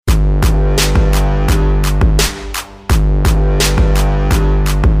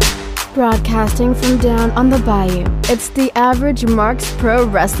Broadcasting from down on the bayou, it's the Average Marks Pro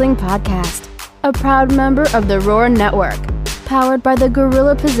Wrestling Podcast, a proud member of the Roar Network, powered by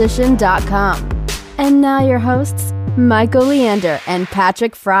thegorillaposition.com. And now your hosts, Michael Leander and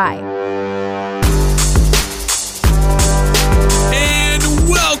Patrick Fry. And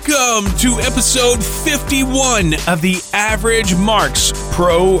welcome to episode 51 of the Average Marks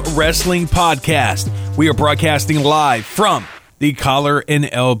Pro Wrestling Podcast. We are broadcasting live from the Collar and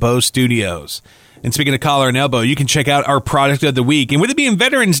Elbow Studios. And speaking of Collar and Elbow, you can check out our product of the week. And with it being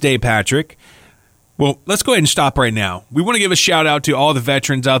Veterans Day, Patrick, well, let's go ahead and stop right now. We want to give a shout out to all the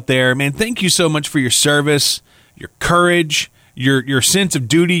veterans out there. Man, thank you so much for your service, your courage, your sense of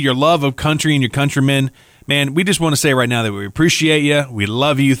duty, your love of country and your countrymen. Man, we just want to say right now that we appreciate you. We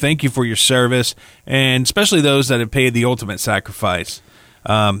love you. Thank you for your service, and especially those that have paid the ultimate sacrifice.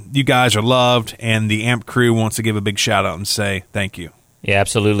 You guys are loved, and the AMP crew wants to give a big shout out and say thank you. Yeah,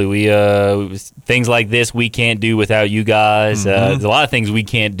 absolutely. We things like this we can't do without you guys. There's a lot of things we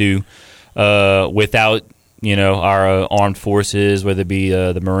can't do without our armed forces, whether it be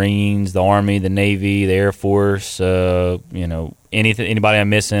the Marines, the Army, the Navy, the Air Force. Anybody I'm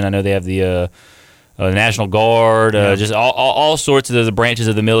missing. I know they have the National Guard, just all sorts of the branches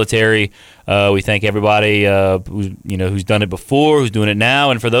of the military. We thank everybody who's done it before, who's doing it now,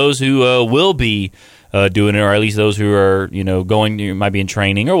 and for those who will be doing it, or at least those who are might be in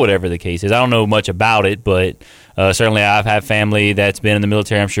training or whatever the case is. I don't know much about it, but certainly I've had family that's been in the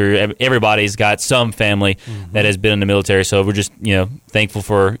military. I'm sure everybody's got some family that has been in the military. So we're just thankful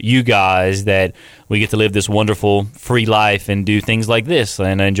for you guys that we get to live this wonderful free life and do things like this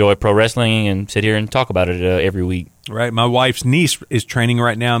and enjoy pro wrestling and sit here and talk about it every week. Right. My wife's niece is training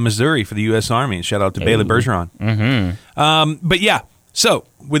right now in Missouri for the U.S. Army. Shout out to Bailey Bergeron. But yeah, so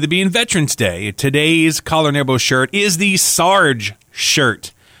with it being Veterans Day, today's Collar and Elbow shirt is the Sarge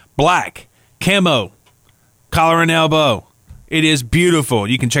shirt. Black, camo, collar and elbow. It is beautiful.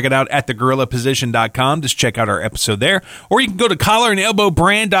 You can check it out at thegorillaposition.com. Just check out our episode there. Or you can go to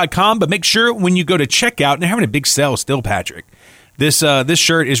collarandelbowbrand.com. But make sure when you go to checkout, and they're having a big sale still, Patrick. This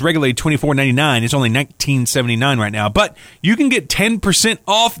shirt is regularly $24.99. It's only $19.79 right now. But you can get 10%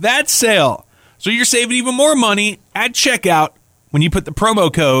 off that sale. So you're saving even more money at checkout when you put the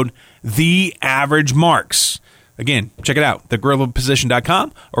promo code TheAverageMarks. Again, check it out,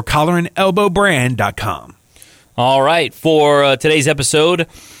 thegorillaposition.com or collarandelbowbrand.com. All right, for today's episode,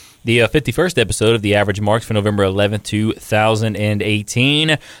 the 51st episode of The Average Marks for November 11th,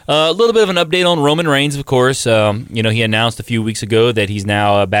 2018. A little bit of an update on Roman Reigns, of course. He announced a few weeks ago that he's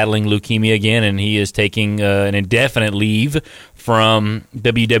now battling leukemia again, and he is taking an indefinite leave from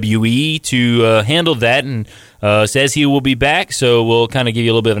WWE to handle that, and says he will be back. So we'll kind of give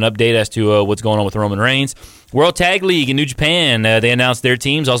you a little bit of an update as to what's going on with Roman Reigns. World Tag League in New Japan, they announced their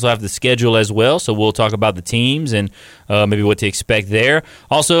teams, also have the schedule as well, so we'll talk about the teams and maybe what to expect there.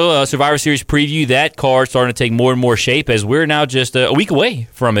 Also, Survivor Series preview, that card starting to take more and more shape as we're now just a week away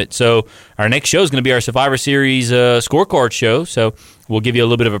from it. So our next show is going to be our Survivor Series scorecard show, so we'll give you a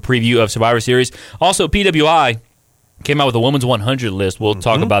little bit of a preview of Survivor Series. Also, PWI came out with a Women's 100 list. We'll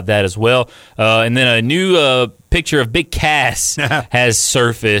talk about that as well. And then a new picture of Big Cass has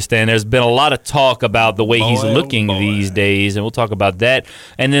surfaced, and there's been a lot of talk about the way he's looking these days, and we'll talk about that.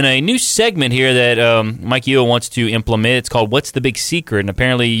 And then a new segment here that Mike Eo wants to implement. It's called What's the Big Secret? And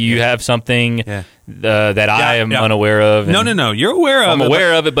apparently you have something that I am unaware of. No. You're aware of it. I'm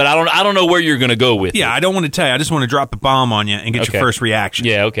aware of it, but I don't know where you're going to go with it. I don't want to tell you. I just want to drop a bomb on you and get your first reaction.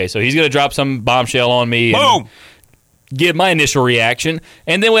 Yeah, okay. So he's going to drop some bombshell on me. Boom! Give my initial reaction,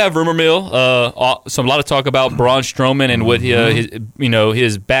 and then we have Rumor Mill. A lot of talk about Braun Strowman and what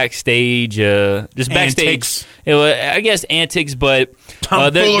his backstage, backstage, I guess antics. But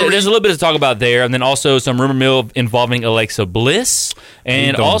there's a little bit to talk about there, and then also some Rumor Mill involving Alexa Bliss,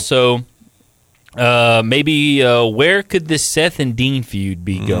 and also maybe where could this Seth and Dean feud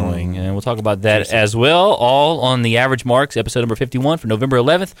be going? And we'll talk about that as well, all on The Average Marks, episode number 51 for November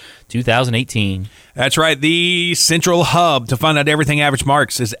 11th, 2018. That's right. The central hub to find out everything Average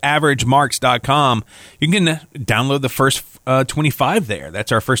Marks is averagemarks.com. You can download the first 25 there.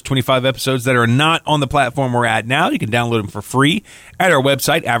 That's our first 25 episodes that are not on the platform we're at now. You can download them for free at our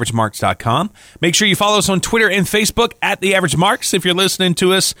website, averagemarks.com. Make sure you follow us on Twitter and Facebook at The Average Marks if you're listening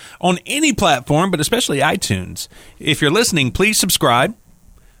to us on any platform, but especially iTunes. If you're listening, please subscribe,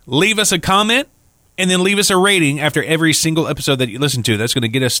 leave us a comment, and then leave us a rating after every single episode that you listen to. That's going to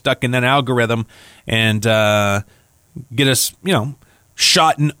get us stuck in that algorithm and get us,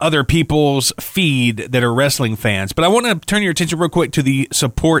 shot in other people's feed that are wrestling fans. But I want to turn your attention real quick to the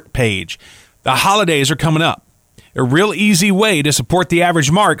support page. The holidays are coming up. A real easy way to support the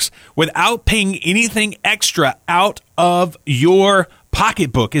Average Marks without paying anything extra out of your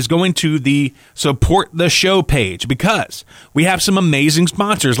pocketbook is going to the Support the Show page, because we have some amazing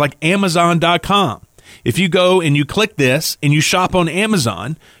sponsors like Amazon.com. If you go and you click this and you shop on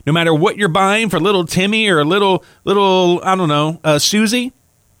Amazon, no matter what you're buying for little Timmy or little I don't know, Susie,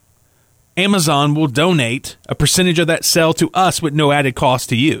 Amazon will donate a percentage of that sale to us with no added cost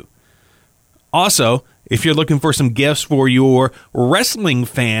to you. Also, if you're looking for some gifts for your wrestling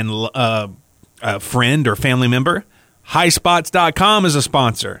fan friend or family member, highspots.com is a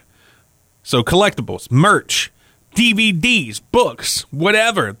sponsor. So collectibles, merch, DVDs, books,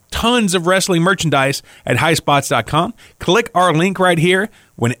 whatever, tons of wrestling merchandise at highspots.com. Click our link right here.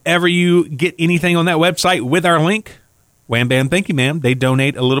 Whenever you get anything on that website with our link, wham, bam, thank you, ma'am, they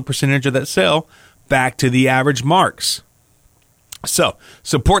donate a little percentage of that sale back to the Average Marks. So,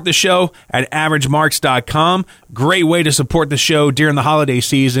 support the show at averagemarks.com. Great way to support the show during the holiday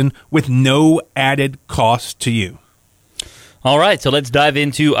season with no added cost to you. All right, so let's dive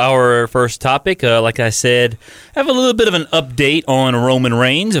into our first topic. Like I said, I have a little bit of an update on Roman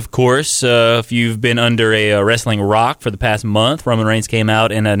Reigns. Of course, if you've been under a wrestling rock for the past month, Roman Reigns came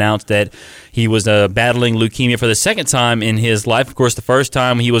out and announced that he was battling leukemia for the second time in his life. Of course, the first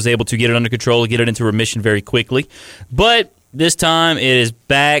time he was able to get it under control, get it into remission very quickly. But this time it is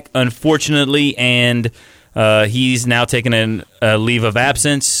back, unfortunately, and he's now taken a leave of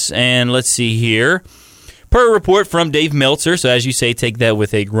absence. And let's see here. Per a report from Dave Meltzer, so as you say, take that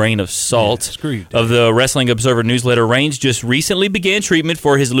with a grain of salt, of the Wrestling Observer newsletter, Reigns just recently began treatment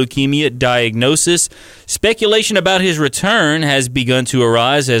for his leukemia diagnosis. Speculation about his return has begun to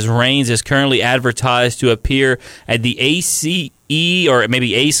arise as Reigns is currently advertised to appear at the ACE or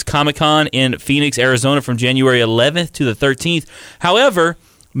maybe ACE Comic-Con in Phoenix, Arizona from January 11th to the 13th. However,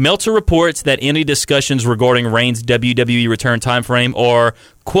 Meltzer reports that any discussions regarding Reigns' WWE return timeframe are,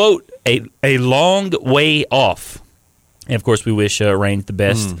 quote, a long way off. And, of course, we wish Reigns the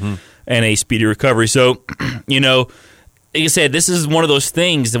best and a speedy recovery. So, like I said, this is one of those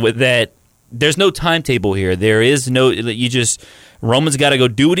things that there's no timetable here. There is no, Roman's got to go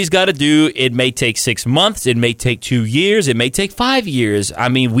do what he's got to do. It may take 6 months. It may take 2 years. It may take 5 years. I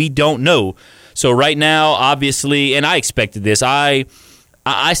mean, we don't know. So right now, obviously, and I expected this, I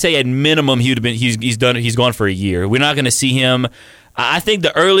say at minimum he's gone for a year. We're not going to see him. I think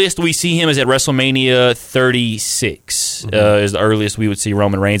the earliest we see him is at WrestleMania 36 is the earliest we would see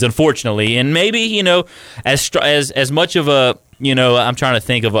Roman Reigns, unfortunately. And maybe, as much of a, I'm trying to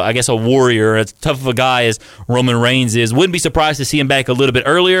think of, a warrior, as tough of a guy as Roman Reigns is, wouldn't be surprised to see him back a little bit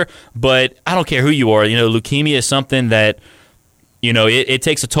earlier. But I don't care who you are. Leukemia is something that, it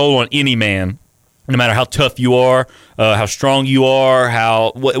takes a toll on any man. No matter how tough you are, how strong you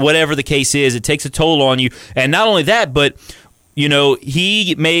are, whatever the case is, it takes a toll on you. And not only that, but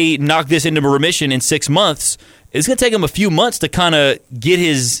he may knock this into remission in 6 months. It's going to take him a few months to kind of get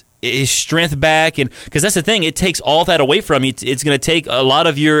his strength back, and because that's the thing, it takes all that away from you. It's going to take a lot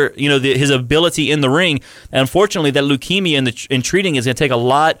of your, his ability in the ring. And unfortunately, that leukemia in treating is going to take a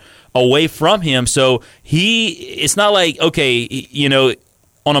lot away from him. So it's not like, okay,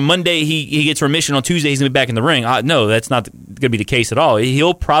 on a Monday, he gets remission. On Tuesday, he's going to be back in the ring. No, that's not going to be the case at all.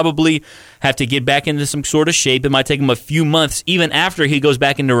 He'll probably have to get back into some sort of shape. It might take him a few months, even after he goes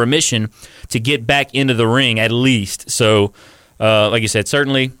back into remission, to get back into the ring at least. So, like you said,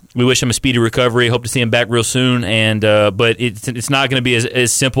 certainly we wish him a speedy recovery. Hope to see him back real soon. And but it's not going to be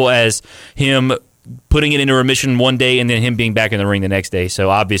as simple as him putting it into remission one day and then him being back in the ring the next day. So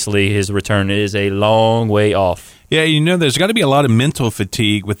obviously his return is a long way off. Yeah, there's got to be a lot of mental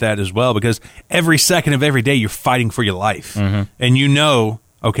fatigue with that as well, because every second of every day you're fighting for your life. Mm-hmm. And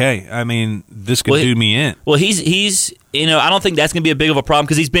okay, I mean, this could do me in. Well, he's I don't think that's going to be a big of a problem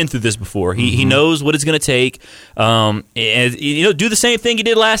because he's been through this before. He knows what it's going to take. And do the same thing he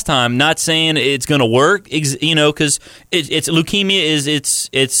did last time. Not saying it's going to work, because it's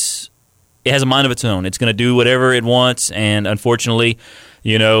leukemia it has a mind of its own. It's going to do whatever it wants, and unfortunately,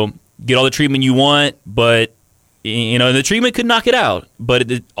 get all the treatment you want, but the treatment could knock it out.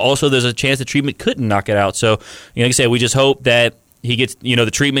 But also, there's a chance the treatment couldn't knock it out. So, like I said, we just hope that he gets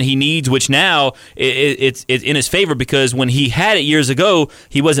the treatment he needs, which now it's in his favor, because when he had it years ago,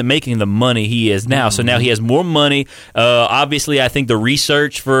 he wasn't making the money he is now. Mm-hmm. So now he has more money. Obviously, I think the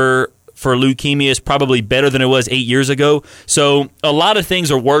research for leukemia is probably better than it was 8 years ago. So a lot of things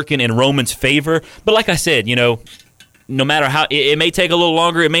are working in Roman's favor. But like I said, no matter how, it may take a little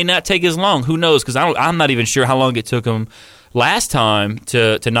longer. It may not take as long. Who knows? Because I'm not even sure how long it took him last time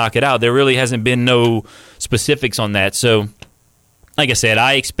to knock it out. There really hasn't been no specifics on that. So like I said,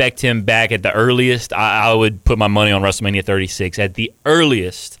 I expect him back at the earliest. I would put my money on WrestleMania 36 at the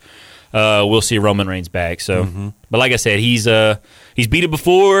earliest. We'll see Roman Reigns back. So, but like I said, he's beat it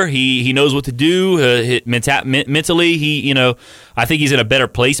before. He knows what to do. Mentally, I think he's in a better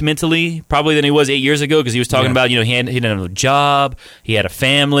place mentally probably than he was 8 years ago, because he was talking about, he didn't have a job, he had a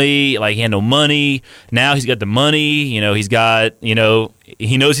family, like he had no money. Now he's got the money. He's got, he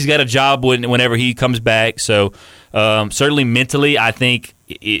knows he's got a job whenever he comes back. So certainly mentally, I think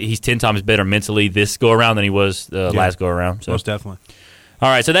he's 10 times better mentally this go around than he was last go around. So most definitely. All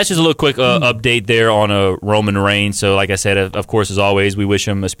right, so that's just a little quick update there on Roman Reigns. So like I said, of course, as always, we wish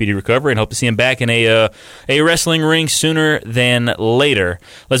him a speedy recovery and hope to see him back in a wrestling ring sooner than later.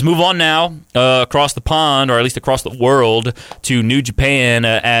 Let's move on now across the pond, or at least across the world, to New Japan,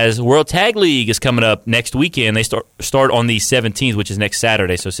 as World Tag League is coming up next weekend. They start on the 17th, which is next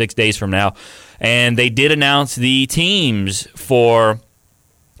Saturday, so 6 days from now. And they did announce the teams for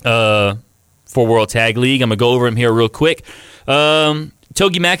World Tag League. I'm going to go over them here real quick.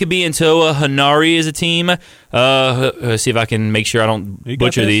 Togi Makabe and Toa Hanari is a team. See if I can make sure I don't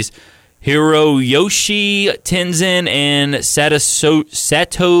butcher these. Hiroyoshi Tenzin and Satoshi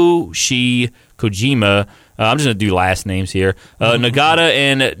Kojima. I'm just going to do last names here. Nagata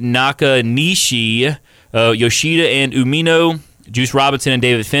and Nakanishi. Yoshida and Umino. Juice Robinson and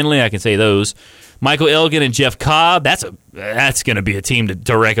David Finlay. I can say those. Michael Elgin and Jeff Cobb. That's going to be a team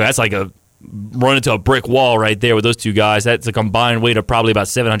to reckon. That's like a run into a brick wall right there with those two guys. That's a combined weight of probably about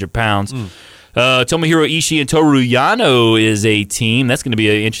 700 pounds. Tomohiro Ishii and Toru Yano is a team. That's going to be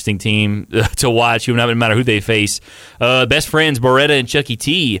an interesting team to watch, no matter who they face. Best friends Beretta and Chucky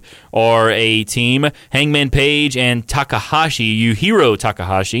T are a team. Hangman Page and Yujiro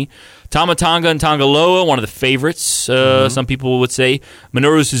Takahashi. Tama Tonga and Tonga Loa, one of the favorites, some people would say.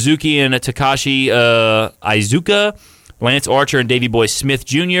 Minoru Suzuki and Takashi Iizuka. Lance Archer and Davey Boy Smith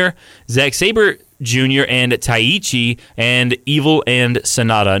Jr., Zack Sabre Jr., and Taichi, and Evil and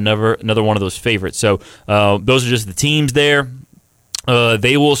Sonata, another one of those favorites. So those are just the teams there.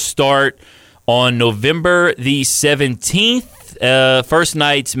 They will start on November the 17th. First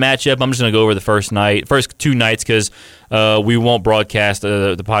night's matchup, I'm just going to go over the first 2 nights, because we won't broadcast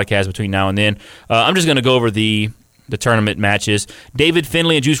the podcast between now and then. I'm just going to go over the tournament matches. David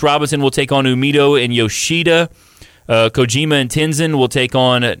Finlay and Juice Robinson will take on Umito and Yoshida. Kojima and Tenzin will take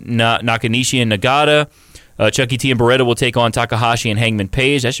on Nakanishi and Nagata. Chucky T and Beretta will take on Takahashi and Hangman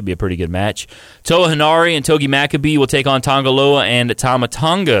Page. That should be a pretty good match. Toa Hanari and Togi Makabe will take on Tonga Loa and Tama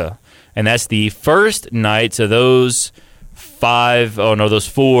Tonga. And that's the first night. So those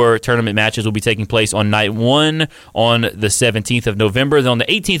 4 tournament matches will be taking place on night 1 on the 17th of November. Then on the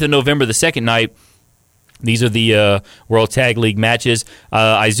 18th of November, the second night, these are the World Tag League matches.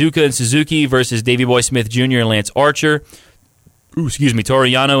 Iizuka and Suzuki versus Davey Boy Smith Jr. and Lance Archer. Toru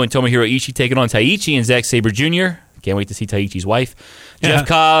Yano and Tomohiro Ishii taking on Taichi and Zack Sabre Jr. Can't wait to see Taichi's wife. Jeff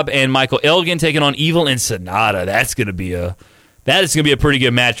Cobb and Michael Elgin taking on Evil and Sonata. That is going to be a pretty good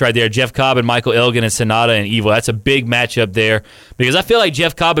match right there. Jeff Cobb and Michael Elgin and Sonata and Evil. That's a big matchup there, because I feel like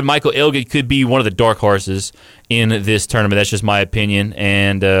Jeff Cobb and Michael Elgin could be one of the dark horses in this tournament. That's just my opinion,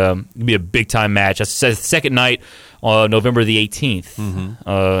 and it'll be a big-time match. That's the second night, November the 18th.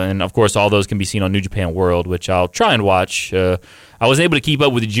 And, of course, all those can be seen on New Japan World, which I'll try and watch. I was able to keep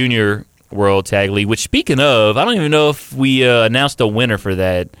up with the Junior World Tag League, which, speaking of, I don't even know if we announced a winner for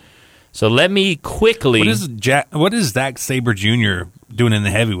that. So let me quickly. What is Zack Sabre Jr. doing in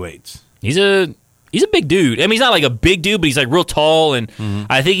the heavyweights? He's a big dude. I mean, he's not like a big dude, but he's like real tall, and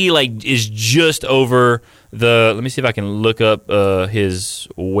I think he is just over the. Let me see if I can look up his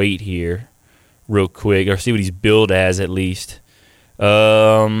weight here, real quick, or see what he's billed as at least.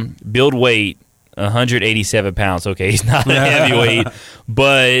 Build weight 187 pounds. Okay, he's not a heavyweight,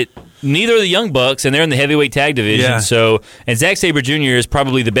 but neither are the Young Bucks, and they're in the heavyweight tag division. Yeah. So, and Zack Sabre Jr. is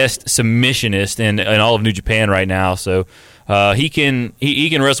probably the best submissionist in all of New Japan right now. So he can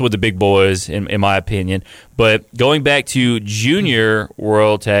wrestle with the big boys, in my opinion. But going back to Junior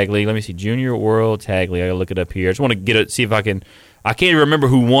World Tag League, let me see, Junior World Tag League. I gotta look it up here. I just want to see if I can. I can't even remember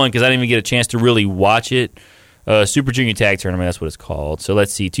who won because I didn't even get a chance to really watch it. Super Junior Tag Tournament, that's what it's called. So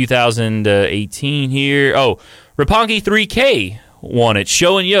let's see, 2018 here. Oh, Roppongi 3K won it.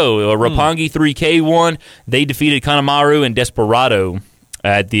 Sho and Yo, Roppongi 3K won. They defeated Kanemaru and Desperado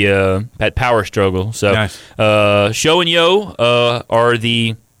at the at Power Struggle. So nice. Sho and Yo are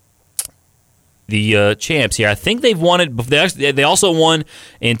the champs here. I think they've won it. They also won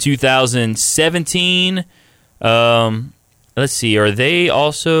in 2017. Let's see. Are they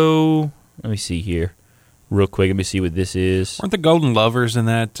also? Let me see here. Real quick, let me see what this is. Weren't the Golden Lovers in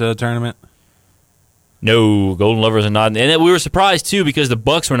that tournament? No, Golden Lovers are not. And we were surprised, too, because the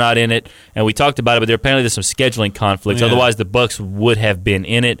Bucks were not in it, and we talked about it, but apparently there's some scheduling conflicts. Yeah. Otherwise, the Bucks would have been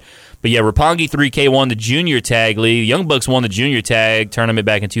in it. But, yeah, Roppongi 3K won the Junior Tag League. Young Bucks won the Junior Tag tournament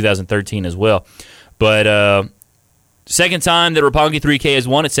back in 2013 as well. But second time that Roppongi 3K has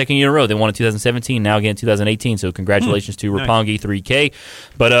won it, second year in a row. They won in 2017, now again 2018. So congratulations to Roppongi 3K.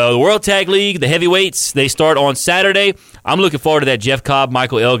 But the World Tag League, the heavyweights, they start on Saturday. I'm looking forward to that Jeff Cobb,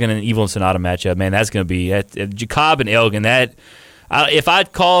 Michael Elgin, and Evil and Sonata matchup. Man, that's going to be Cobb and Elgin. If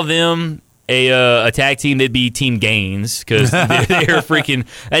I'd call them a tag team, they'd be Team Gaines because they're freaking.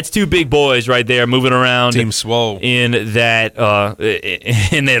 That's two big boys right there moving around. Team Swole in that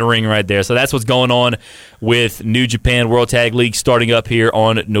ring right there. So that's what's going on with New Japan World Tag League starting up here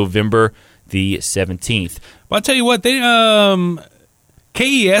on November the 17th. Well, I'll tell you what, they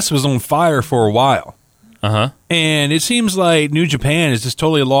KES was on fire for a while. And it seems like New Japan has just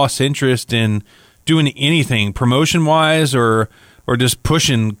totally lost interest in doing anything promotion-wise or just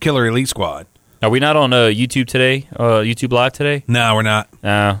pushing Killer Elite Squad. Are we not on YouTube today? YouTube Live today? No, we're not.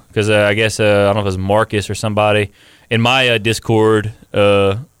 No, because I guess I don't know if it was Marcus or somebody in my Discord,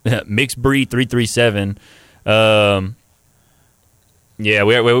 Mixed Breed 337. Yeah,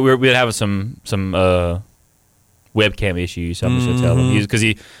 we're having some webcam issues. So I'm just gonna tell him because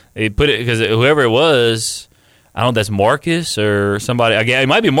he put it because whoever it was. I don't know if that's Marcus or somebody. It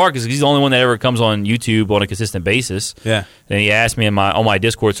might be Marcus because he's the only one that ever comes on YouTube on a consistent basis. Yeah. Then he asked me on my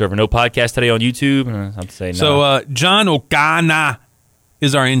Discord server, no podcast today on YouTube? And I have to say no. So John Okana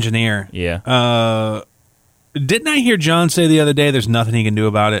is our engineer. Yeah. Didn't I hear John say the other day there's nothing he can do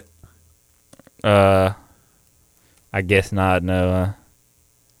about it? I guess not, no.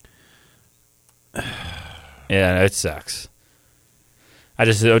 Yeah, it sucks. I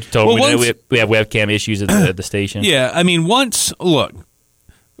just told him we have webcam issues at the station. Yeah, I mean, look,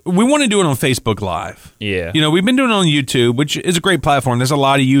 we want to do it on Facebook Live. Yeah. You know, we've been doing it on YouTube, which is a great platform. There's a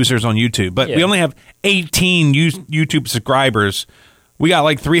lot of users on YouTube, but we only have 18 YouTube subscribers. We got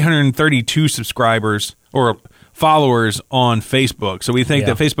like 332 subscribers or followers on Facebook. So we think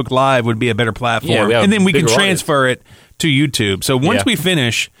that Facebook Live would be a better platform. And then we can transfer it to YouTube. So once we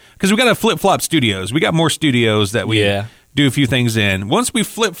finish, because we got to flip-flop studios. We got more studios that we do a few things in. Once we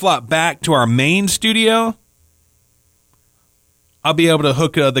flip-flop back to our main studio, I'll be able to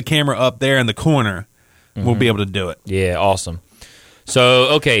hook the camera up there in the corner. We'll be able to do it. Yeah, awesome.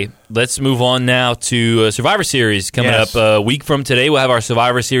 So, okay, let's move on now to Survivor Series coming up a week from today. We'll have our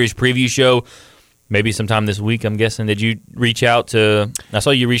Survivor Series preview show maybe sometime this week, I'm guessing. Did you reach out to – I saw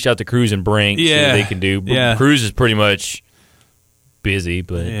you reached out to Cruz and Brink. See what they can do. Cruz is pretty much busy.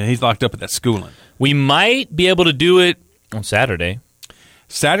 But he's locked up at that schooling. We might be able to do it on Saturday.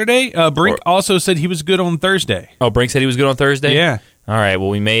 Brink also said he was good on Thursday. Oh, Brink said he was good on Thursday? Yeah. All right. Well,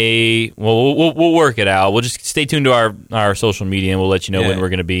 we'll work it out. We'll just stay tuned to our social media, and we'll let you know when we're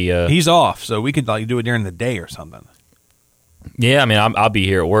going to be. He's off, so we could do it during the day or something. Yeah, I mean, I'll be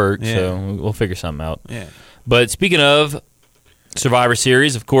here at work, so we'll figure something out. Yeah. But speaking of Survivor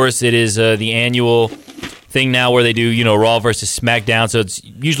Series, of course, it is the annual thing now where they do, Raw versus SmackDown. So it's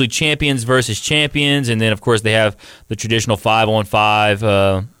usually champions versus champions, and then of course they have the traditional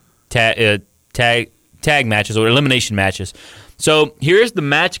 5-on-5 tag matches or elimination matches. So here's the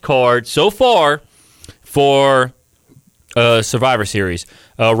match card so far for Survivor Series.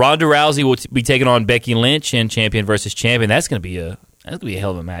 Ronda Rousey will be taking on Becky Lynch in champion versus champion. That's going to be a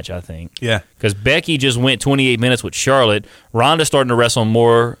hell of a match, I think. Yeah. Because Becky just went 28 minutes with Charlotte. Ronda's starting to wrestle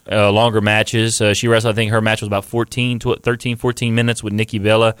more longer matches. She wrestled, I think her match was about 14 minutes with Nikki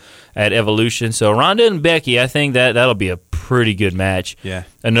Bella at Evolution. So Ronda and Becky, I think that'll be a pretty good match. Yeah.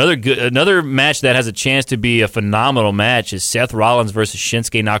 Another match that has a chance to be a phenomenal match is Seth Rollins versus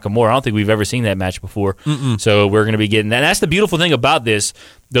Shinsuke Nakamura. I don't think we've ever seen that match before. So we're going to be getting that. And that's the beautiful thing about this.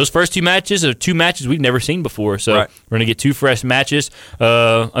 Those first two matches are two matches we've never seen before. So we're going to get two fresh matches.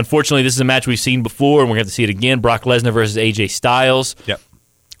 Unfortunately, this is a match we've seen before, and we're going to have to see it again. Brock Lesnar versus AJ Styles. Yep.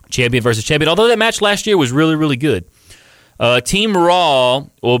 Champion versus champion. Although that match last year was really, really good. Team Raw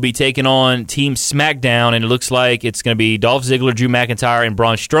will be taking on Team SmackDown, and it looks like it's going to be Dolph Ziggler, Drew McIntyre, and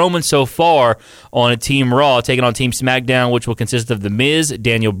Braun Strowman so far on a Team Raw, taking on Team SmackDown, which will consist of The Miz,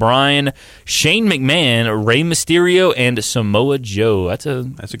 Daniel Bryan, Shane McMahon, Rey Mysterio, and Samoa Joe. That's a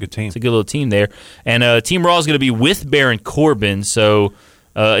good team. It's a good little team there. And Team Raw is going to be with Baron Corbin, so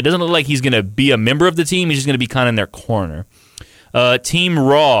it doesn't look like he's going to be a member of the team. He's just going to be kind of in their corner. Team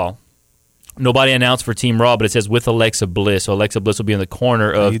Raw. Nobody announced for Team Raw, but it says with Alexa Bliss. So Alexa Bliss will be in the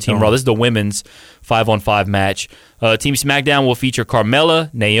corner of Team Raw. This is the women's 5-on-5 match. Team SmackDown will feature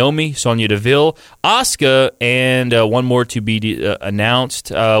Carmella, Naomi, Sonya Deville, Asuka, and one more to be announced.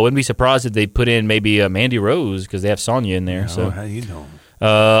 Wouldn't be surprised if they put in maybe Mandy Rose because they have Sonya in there. So how you doing?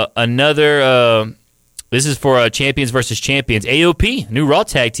 Another. This is for Champions versus Champions. AOP, new Raw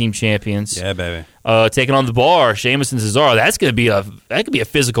Tag Team Champions. Yeah, baby. Taking on the Bar, Sheamus and Cesaro. That could be a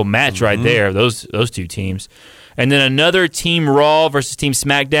physical match right there. Those two teams, and then another Team Raw versus Team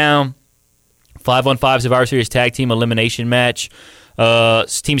SmackDown 5-on-5 Survivor Series Tag Team Elimination match.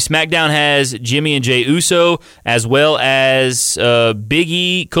 Team SmackDown has Jimmy and Jey Uso, as well as Big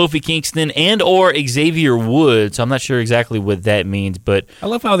E, Kofi Kingston, and or Xavier Woods. I'm not sure exactly what that means, but I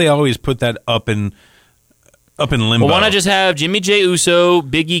love how they always put that up in limbo. Well, why not just have Jimmy, Jey Uso,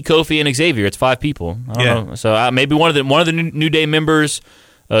 Big E, Kofi, and Xavier? It's 5 people. I don't know. So maybe one of the New Day members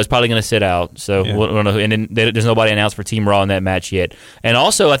is probably going to sit out. So we don't know. And then there's nobody announced for Team Raw in that match yet. And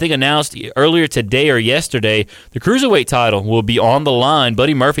also, I think announced earlier today or yesterday, the Cruiserweight title will be on the line.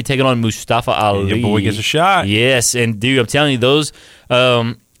 Buddy Murphy taking on Mustafa Ali. Your boy gets a shot. Yes, and dude, I'm telling you, those.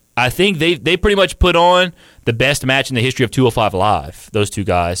 I think they pretty much put on the best match in the history of 205 Live, those two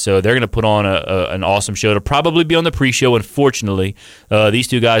guys. So they're going to put on an awesome show. To probably be on the pre-show, unfortunately. These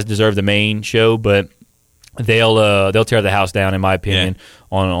two guys deserve the main show, but they'll tear the house down, in my opinion,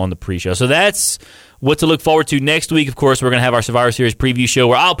 on the pre-show. So that's what to look forward to next week. Of course, we're going to have our Survivor Series preview show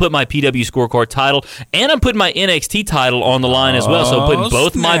where I'll put my PW scorecard title, and I'm putting my NXT title on the line as well. So I'm putting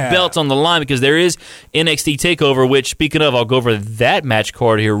both my belts on the line because there is NXT TakeOver, which, speaking of, I'll go over that match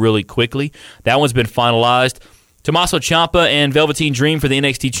card here really quickly. That one's been finalized. Tommaso Ciampa and Velveteen Dream for the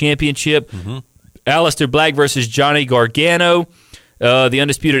NXT Championship. Aleister Black versus Johnny Gargano. The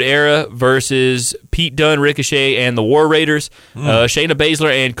Undisputed Era versus Pete Dunne, Ricochet, and the War Raiders. Shayna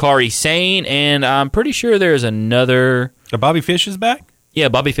Baszler and Kairi Sane. And I'm pretty sure there's another... Bobby Fish is back? Yeah,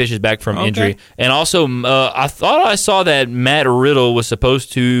 Bobby Fish is back from injury. And also, I thought I saw that Matt Riddle was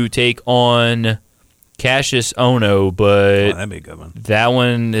supposed to take on Cassius Ohno, but that'd be a good one. That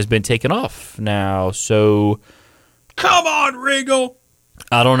one has been taken off now. So... Come on, Regal!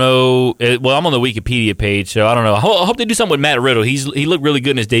 I don't know. Well, I'm on the Wikipedia page, so I don't know. I hope they do something with Matt Riddle. He looked really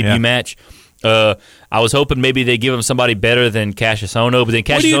good in his debut match. I was hoping maybe they give him somebody better than Cassius Ohno, but then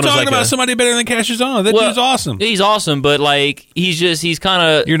Cassius Ohno's what are you talking about? Somebody better than Cassius Ohno? That dude's awesome. He's awesome, but like he's kind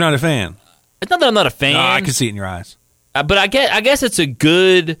of. You're not a fan. It's not that I'm not a fan. No, I can see it in your eyes. But I guess it's a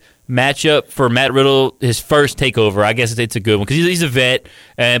good matchup for Matt Riddle. His first takeover, I guess it's a good one because he's a vet,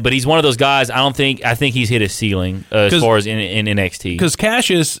 but he's one of those guys. I think he's hit his ceiling as far as in NXT. Because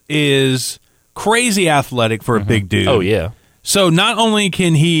Cassius is crazy athletic for a big dude. Oh yeah. So not only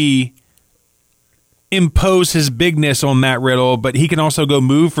can he impose his bigness on Matt Riddle, but he can also go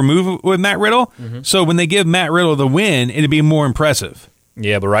move for move with Matt Riddle. So when they give Matt Riddle the win, it'd be more impressive.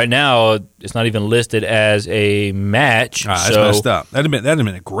 Yeah, but right now it's not even listed as a match. That's messed up. That'd have been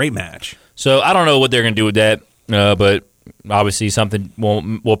a great match. So I don't know what they're going to do with that, but obviously something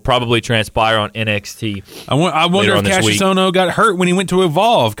will probably transpire on NXT. I wonder if Cassius Ohno got hurt when he went to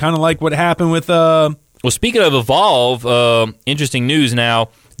Evolve, kind of like what happened with. Well, speaking of Evolve, interesting news now.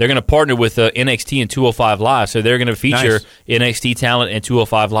 They're going to partner with NXT and 205 Live, so they're going to feature NXT talent and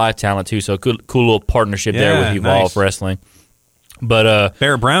 205 Live talent too. So cool little partnership there with Evolve Wrestling. But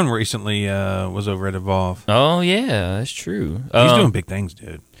Bear Brown recently was over at Evolve. Oh yeah, that's true. He's doing big things,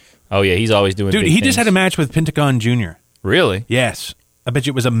 dude. Oh yeah, he's always doing. Dude, big he things. just had a match with Pentagon Jr. Really? Yes, I bet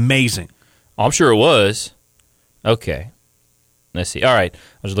you it was amazing. I'm sure it was. Okay, let's see. All right,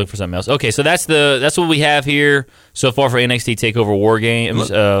 I'll just look for something else. Okay, so that's what we have here so far for NXT Takeover War Games.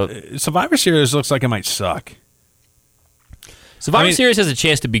 Survivor Series looks like it might suck. Survivor Series has a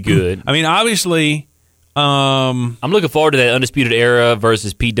chance to be good. I mean, obviously. I'm looking forward to that Undisputed Era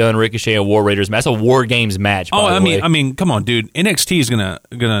versus Pete Dunne, Ricochet, and War Raiders. That's a War Games match. By the way. I mean, come on, dude. NXT is gonna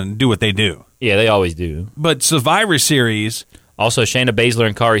do what they do. Yeah, they always do. But Survivor Series. Also, Shayna Baszler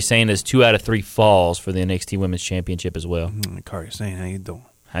and Kairi Sane is 2 out of 3 falls for the NXT Women's Championship as well. Kairi Sane, how you doing?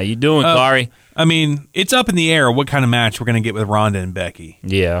 How you doing, Kairi? I mean, it's up in the air what kind of match we're gonna get with Ronda and Becky.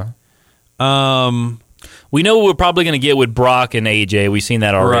 Yeah. We know what we're probably going to get with Brock and AJ. We've seen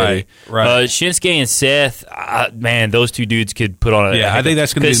that already. Right. Shinsuke and Seth, man, those two dudes could put on a... Yeah, I think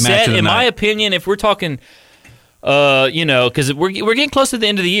that's going to be the match of the in night. my opinion, if we're talking, because we're getting close to the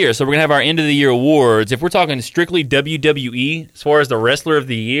end of the year, so we're going to have our end of the year awards. If we're talking strictly WWE, as far as the Wrestler of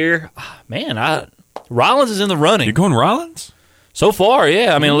the Year, man, Rollins is in the running. You're going Rollins? So far,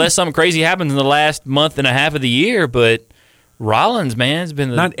 yeah. I mean, unless something crazy happens in the last month and a half of the year, but... Rollins, man, has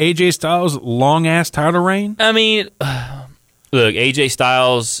been not AJ Styles' long ass title reign. I mean, look, AJ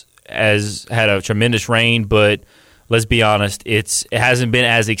Styles has had a tremendous reign, but let's be honest, it hasn't been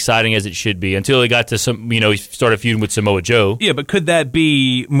as exciting as it should be until he got to he started feuding with Samoa Joe. Yeah, but could that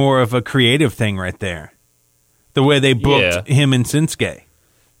be more of a creative thing right there? The way they booked him and Shinsuke.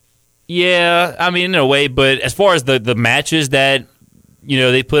 Yeah, I mean, in a way, but as far as the matches that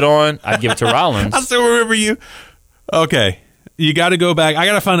they put on, I'd give it to Rollins. I still remember you. Okay. You got to go back. I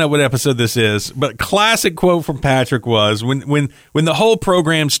got to find out what episode this is. But classic quote from Patrick was when the whole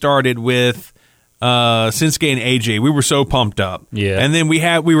program started with Shinsuke and AJ, we were so pumped up. Yeah. And then we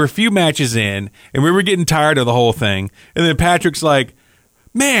were a few matches in, and we were getting tired of the whole thing. And then Patrick's like,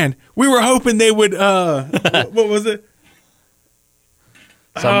 "Man, we were hoping they would." What was it?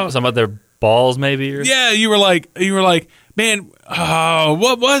 Some about their balls, maybe. Or Yeah, you were like, man. Oh,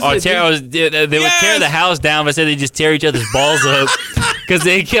 what was it? They would tear the house down, but said they just tear each other's balls up because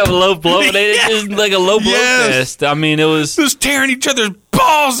they kept low blowing. They just like a low blow fest. I mean, it was just tearing each other's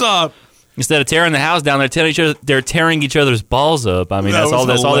balls up. Instead of tearing the house down, they're tearing each other's balls up. I mean, that's all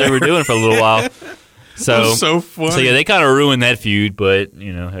they were doing for a little while. So funny. So yeah, they kind of ruined that feud, but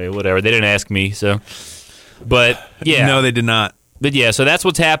hey, whatever. They didn't ask me, so. But yeah, no, they did not. But yeah, so that's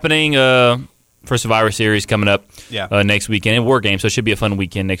what's happening for Survivor Series coming up next weekend. And War Games, so it should be a fun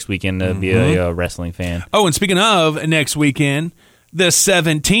weekend next weekend to be a wrestling fan. Oh, and speaking of next weekend, the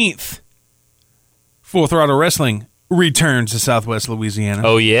 17th, Full Throttle Wrestling returns to Southwest Louisiana.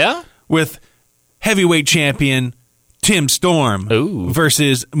 Oh, yeah? With heavyweight champion Tim Storm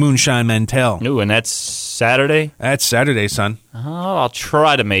versus Moonshine Mantell. Ooh, and that's Saturday? That's Saturday, son. Oh, I'll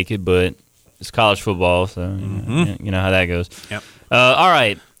try to make it, but it's college football, so you know how that goes. Yep. All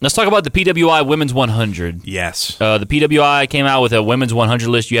right, let's talk about the PWI Women's 100. Yes. The PWI came out with a Women's 100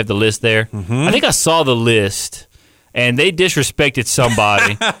 list. You have the list there. I think I saw the list, and they disrespected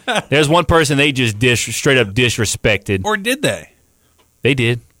somebody. There's one person they just straight up disrespected. Or did they? They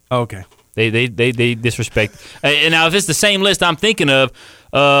did. Oh, okay. They disrespect. And now, if it's the same list I'm thinking of,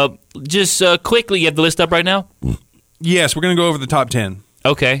 just quickly, you have the list up right now? Yes, we're going to go over the top 10.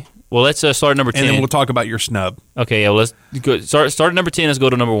 Okay. Well, let's start at number 10. And then we'll talk about your snub. Okay, yeah, well, let's go. Start at number 10. Let's go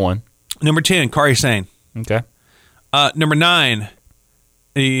to number 1. Number 10, Kairi Sane. Okay. Number 9,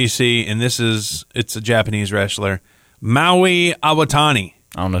 you see, and it's a Japanese wrestler, Maui Iwatani.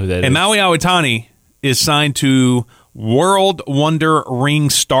 I don't know who that is. And Maui Iwatani is signed to World Wonder Ring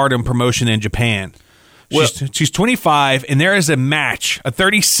Stardom promotion in Japan. She's 25, and there is a match, a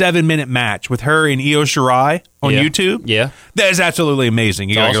 37-minute match with her and Io Shirai on YouTube. Yeah. That is absolutely amazing.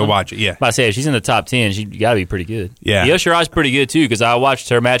 You got to go watch it. Yeah. But I say, if she's in the top 10, she got to be pretty good. Yeah. Io Shirai's pretty good, too, because I watched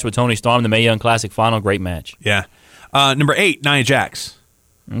her match with Toni Storm, the Mae Young Classic final. Great match. Yeah. Number 8, Nia Jax.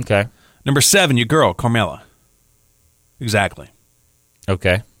 Okay. Number 7, your girl, Carmella. Exactly.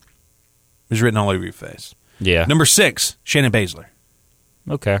 Okay. It was written all over your face. Yeah. Number 6, Shayna Baszler.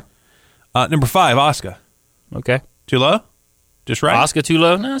 Okay. Number 5, Asuka. Okay. Too low? Just right? Asuka too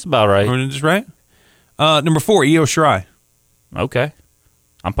low? No, that's about right. Just right? Number 4, Io Shirai. Okay.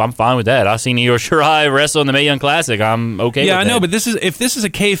 I'm fine with that. I've seen Io Shirai wrestle in the Mae Young Classic. I'm okay with that. Yeah, I know, but if this is a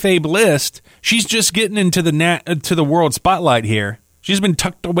kayfabe list, she's just getting into the world spotlight here. She's been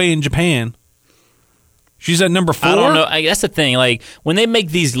tucked away in Japan. She's at number 4? I don't know. That's the thing. Like, when they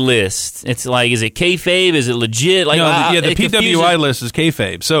make these lists, it's like, is it kayfabe? Is it legit? Like, the PWI list is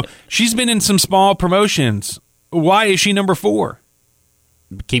kayfabe. So she's been in some small promotions. Why is she number 4?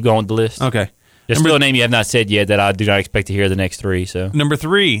 Keep going with the list. Okay. There's still a name you have not said yet that I do not expect to hear the next 3. So Number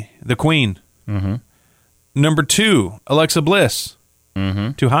 3, the Queen. Mm-hmm. Number 2, Alexa Bliss.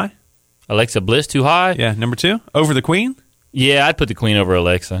 Mm-hmm. Too high? Alexa Bliss too high? Yeah, number 2, over the Queen? Yeah, I'd put the Queen over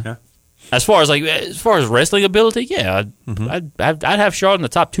Alexa. Yeah. As far as wrestling ability, yeah, I'd have Charlotte in the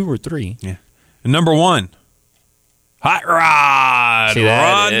top 2 or 3. Yeah. And number 1, Hot Rod,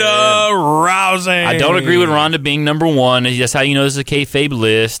 Ronda Rousey. I don't agree with Ronda being number 1. That's how you know this is a kayfabe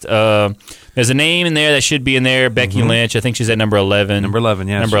list. There's a name in there that should be in there. Becky Lynch. I think she's at number 11. Number 11,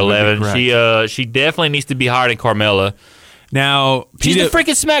 yeah. Number 11. She definitely needs to be higher than Carmella. Now, she's the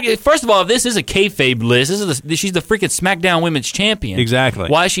freaking Smack. First of all, if this is a kayfabe list, she's the freaking SmackDown Women's Champion. Exactly.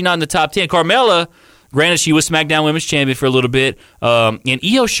 Why is she not in the top 10? Carmella, granted, she was SmackDown Women's Champion for a little bit. And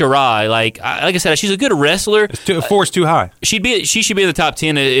Io Shirai, like I said, she's a good wrestler. 4's too high. She should be in the top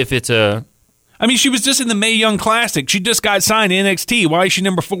 10 if it's a. I mean, she was just in the Mae Young Classic. She just got signed to NXT. Why is she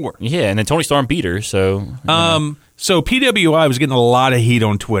number 4? Yeah, and then Toni Storm beat her. So. So PWI was getting a lot of heat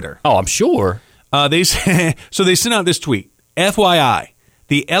on Twitter. Oh, I'm sure. They sent out this tweet. FYI,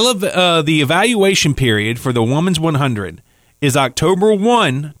 the evaluation period for the Women's 100 is October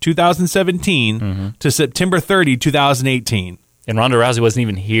 1, 2017 to September 30, 2018. And Ronda Rousey wasn't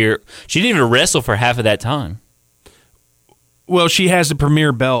even here. She didn't even wrestle for half of that time. Well, she has the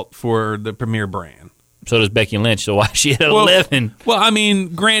premier belt for the premier brand. So does Becky Lynch. So why is she at 11? Well, I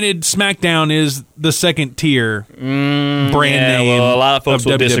mean, granted, SmackDown is the second tier brand name. Well, a lot of folks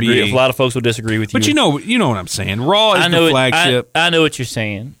will WWE. disagree. A lot of folks will disagree with you. But you know what I'm saying. Raw is the flagship. I know what you're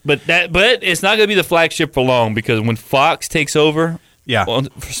saying, but it's not going to be the flagship for long because when Fox takes over, with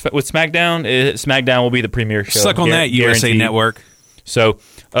SmackDown, SmackDown will be the premier show. Suck on that, USA guaranteed. Network. So,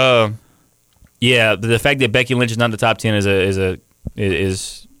 the fact that Becky Lynch is not in the top 10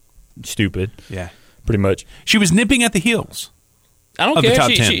 is stupid. Yeah. Pretty much. She was nipping at the heels. I don't of care. The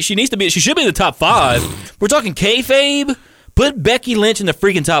top 10. She needs to be. She should be in the top 5. We're talking kayfabe. Put Becky Lynch in the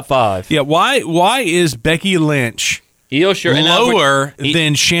freaking top 5. Yeah. Why is Becky Lynch lower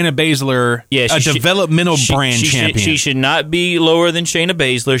than Shayna Baszler, a developmental brand champion? She should not be lower than Shayna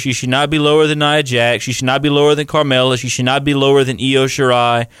Baszler. She should not be lower than Nia Jax. She should not be lower than Carmella. She should not be lower than Io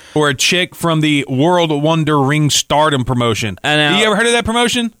Shirai. Or a chick from the World Wonder Ring Stardom promotion. Have you ever heard of that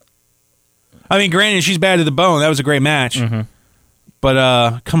promotion? I mean, granted, she's bad to the bone. That was a great match. Mm-hmm.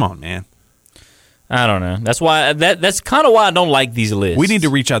 But come on, man. I don't know. That's why. That's kind of why I don't like these lists. We need to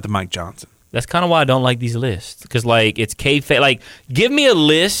reach out to Mike Johnson. That's kind of why I don't like these lists because, it's kayfabe. Like, give me a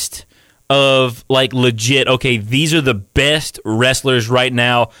list of legit. Okay, these are the best wrestlers right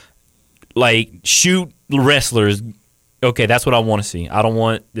now. Shoot wrestlers. Okay, that's what I want to see. I don't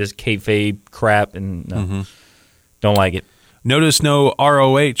want this kayfabe crap, and don't like it. Notice no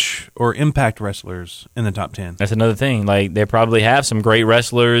ROH or Impact wrestlers in the top 10. That's another thing. They probably have some great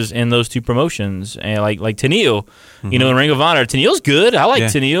wrestlers in those two promotions, and like Tenille, in Ring of Honor. Tenille's good. I like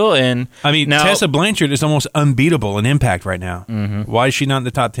Tenille, and I mean Tessa Blanchard is almost unbeatable in Impact right now. Why is she not in the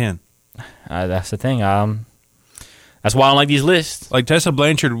top 10? That's the thing. That's why I don't like these lists. Like Tessa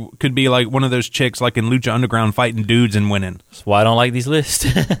Blanchard could be like one of those chicks like in Lucha Underground fighting dudes and winning. That's why I don't like these lists.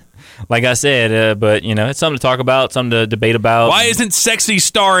 Like I said, but it's something to talk about, something to debate about. Why isn't Sexy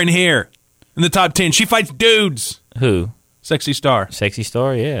Star in here in the top 10? She fights dudes. Who? Sexy Star. Sexy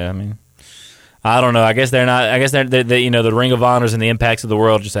Star, yeah. I mean, I don't know. I guess they're not. I guess they're the Ring of Honors and the Impacts of the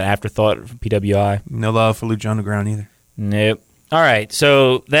world, just an afterthought for PWI. No love for Lucha Underground either. Nope. All right,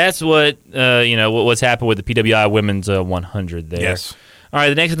 so that's what what's happened with the PWI Women's 100 there. Yes. All right,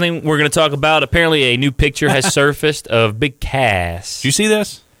 the next thing we're going to talk about. Apparently, a new picture has surfaced of Big Cass. Did you see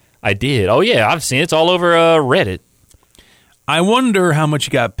this? I did. Oh, yeah, I've seen it. It's all over Reddit. I wonder how much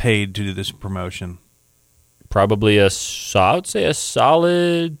you got paid to do this promotion. Probably I would say a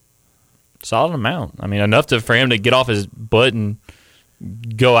solid amount. I mean, enough for him to get off his butt and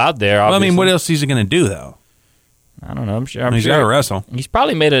go out there. Well, I mean, what else is he going to do, though? I don't know. I'm sure he's got to wrestle. He's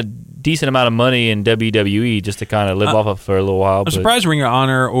probably made a decent amount of money in WWE just to kind of live off of for a little while. I'm surprised Ring of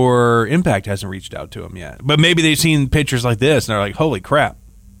Honor or Impact hasn't reached out to him yet. But maybe they've seen pictures like this and they're like, holy crap.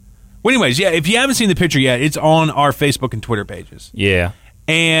 Well, anyways, if you haven't seen the picture yet, it's on our Facebook and Twitter pages. Yeah.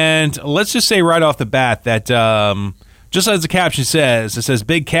 And let's just say right off the bat that, just as the caption says, it says,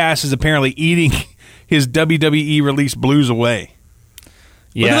 Big Cass is apparently eating his WWE release blues away.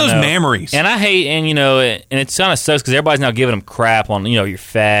 Yeah, look at those memories. And I hate, and it kind of sucks because everybody's now giving him crap on, you're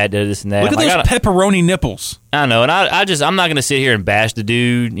fat, this and that. Look at those pepperoni nipples. I know, and I'm not going to sit here and bash the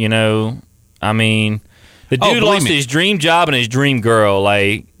dude, I mean... The dude lost his dream job and his dream girl.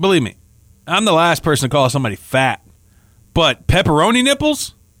 Believe me, I'm the last person to call somebody fat. But pepperoni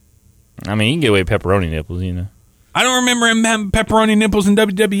nipples? I mean, you can get away with pepperoni nipples, I don't remember him having pepperoni nipples in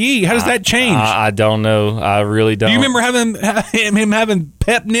WWE. How does that change? I don't know. I really don't. Do you remember him having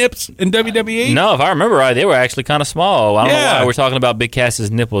pep nips in WWE? No, if I remember right, they were actually kind of small. I don't know why we're talking about Big Cass's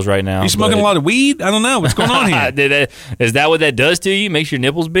nipples right now. You smoking a lot of weed? I don't know. What's going on here? Is that what that does to you? Makes your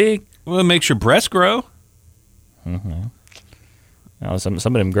nipples big? Well, it makes your breasts grow. Mm-hmm. Now, some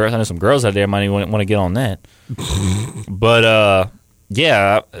of them girls, I know some girls out there might even want to get on that. But I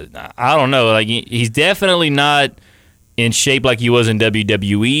don't know. He's definitely not in shape like he was in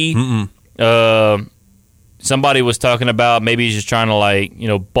WWE. Somebody was talking about maybe he's just trying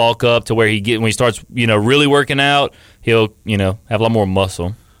to bulk up to where when he starts really working out, he'll have a lot more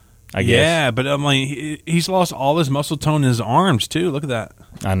muscle. I guess. Yeah, but I'm he's lost all his muscle tone in his arms too. Look at that.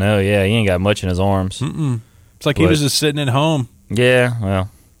 I know. Yeah, he ain't got much in his arms. It's like he was just sitting at home. Yeah,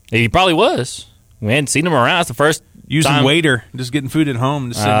 well, he probably was. We hadn't seen him around. It's the first using waiter, just getting food at home,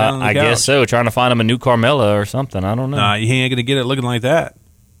 just sitting down on the couch. I guess so. Trying to find him a new Carmella or something. I don't know. Nah, he ain't gonna get it looking like that.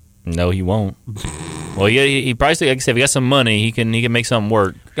 No, he won't. Well, he probably, like I said, if he got some money, he can make something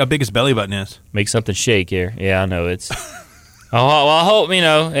work. How big his belly button is? Make something shake here. Yeah, I know it's. Well, I hope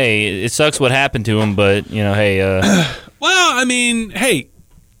Hey, it sucks what happened to him, but hey. Well, I mean, hey,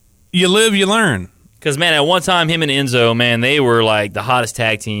 you live, you learn. Because, man, at one time, him and Enzo, man, they were like the hottest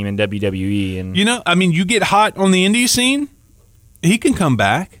tag team in WWE. And you get hot on the indie scene, he can come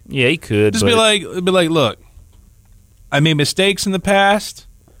back. Yeah, he could. Just be like, look, I made mistakes in the past.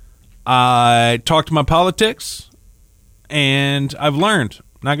 I talked to my politics, and I've learned.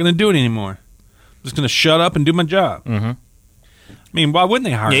 I'm not going to do it anymore. I'm just going to shut up and do my job. Mm-hmm. I mean, why wouldn't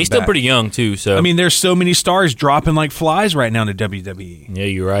they hire him? Yeah, he's still pretty young too. So I mean, there's so many stars dropping like flies right now in the WWE. Yeah,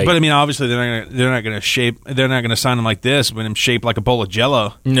 you're right. But I mean, obviously they're not going to sign him like this with him shaped like a bowl of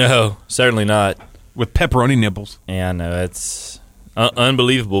Jello No, certainly not. with pepperoni nipples. Yeah, I know it's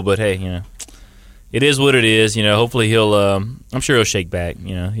unbelievable, but hey, it is what it is. Hopefully he'll. I'm sure he'll shake back.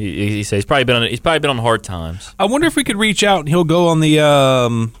 He says he's probably been on hard times. I wonder if we could reach out and he'll go on the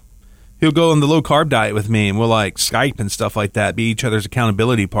low carb diet with me, and we'll like Skype and stuff like that, be each other's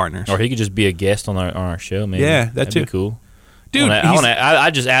accountability partners. Or he could just be a guest on our show. Maybe. Yeah, that'd be cool. Dude, I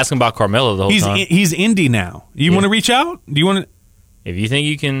just ask him about Carmelo the whole time. He's indie now. You want to reach out? Do you want to? If you think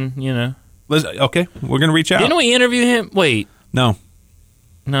you can, Okay, we're gonna reach out. Didn't we interview him? Wait, No.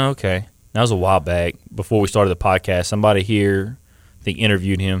 okay, that was a while back before we started the podcast. Somebody here, I think,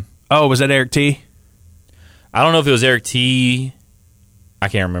 interviewed him. Oh, was that Eric T? I don't know if it was Eric T. I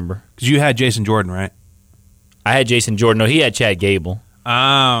can't remember. Because you had Jason Jordan, right? I had Jason Jordan. No, he had Chad Gable.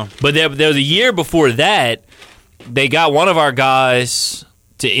 Oh. But there was a year before that, they got one of our guys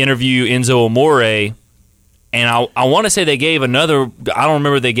to interview Enzo Amore, and I want to say they gave another. I don't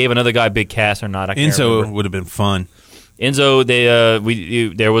remember if they gave another guy Big Cass or not. I can't Enzo remember. would have been fun. Enzo,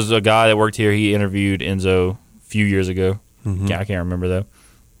 there was a guy that worked here. He interviewed Enzo a few years ago. Mm-hmm. I can't remember though.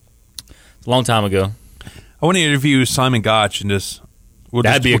 It's a long time ago. I want to interview Simon Gotch and just.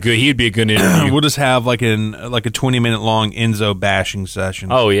 He'd be a good interview. We'll just have like a 20-minute long Enzo bashing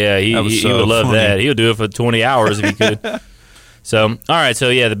session. Oh yeah, he would love funny. that. He'll do it for 20 hours if he could. So all right, so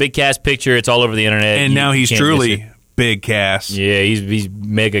yeah, the Big Cass picture. It's all over the internet, and now he's truly Big Cass. Yeah, he's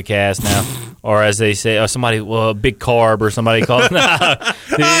mega Cass now, or as they say, Big Carb, or somebody called him.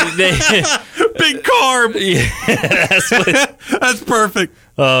 Big Carb. Yeah, that's perfect.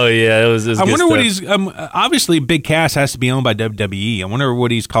 Oh yeah, it was I wonder stuff. what he's. Obviously, Big Cass has to be owned by WWE. I wonder what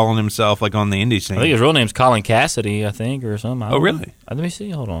he's calling himself like on the indie scene. I think his real name's Colin Cassidy, or something. Oh, really? Let me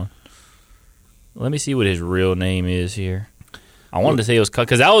see. Hold on. Let me see what his real name is here. I wanted to say it was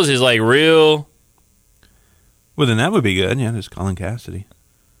because that was his real. Well, then that would be good. Yeah, just Colin Cassidy.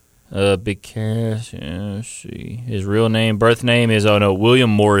 Big Cass. Yeah, let's see. His real name, birth name is William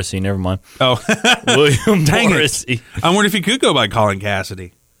Morrissey. Never mind. Oh, William Dang Morrissey. It. I wonder if he could go by Colin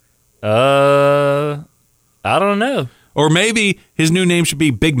Cassidy. I don't know. Or maybe his new name should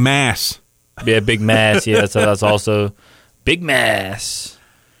be Big Mass. Yeah, Big Mass. Yeah, that's also Big Mass.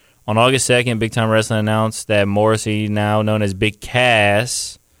 On August 2nd, Big Time Wrestling announced that Morrissey, now known as Big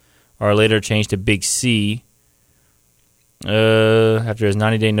Cass, or later changed to Big C, after his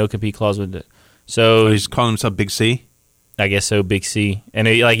 90-day no-compete clause with it. So he's calling himself Big C? I guess so, Big C. And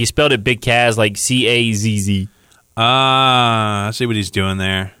he spelled it Big Cass like C-A-Z-Z. I see what he's doing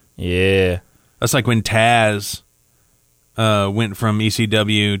there. Yeah. That's like when Taz went from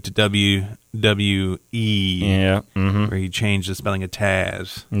ECW to WWE. Yeah. Mm-hmm. Where he changed the spelling of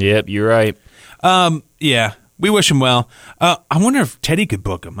Taz. Yep, you're right. Yeah. We wish him well. I wonder if Teddy could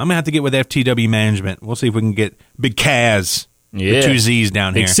book him. I'm going to have to get with FTW management. We'll see if we can get Big Kaz. Yeah. The 2 Z's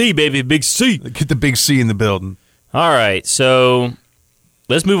down Big here. C, baby. Big C. Get the Big C in the building. All right. So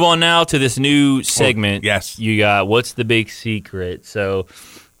let's move on now to this new segment. Yes. You got What's the Big Secret? So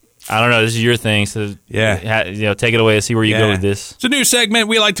I don't know. This is your thing. So yeah. Take it away and see where you go with this. It's a new segment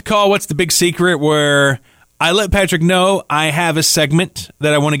we like to call What's the Big Secret, where I let Patrick know I have a segment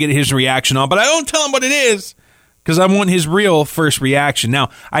that I want to get his reaction on, but I don't tell him what it is because I want his real first reaction. Now,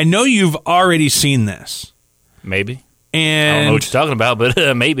 I know you've already seen this. Maybe. And I don't know what you're talking about,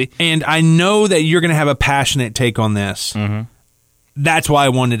 but maybe. And I know that you're going to have a passionate take on this. Mm-hmm. That's why I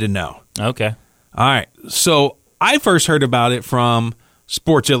wanted to know. Okay. All right. So I first heard about it from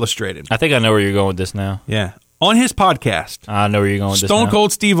Sports Illustrated. I think I know where you're going with this now. Yeah. On his podcast, I know where you're going with this now. Stone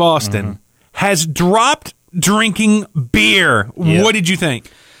Cold Steve Austin has dropped drinking beer. Yep. What did you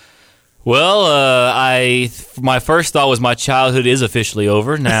think? Well, my first thought was my childhood is officially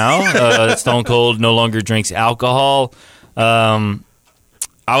over now. Stone Cold no longer drinks alcohol. I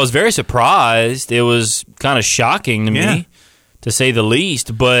was very surprised. It was kind of shocking to me, to say the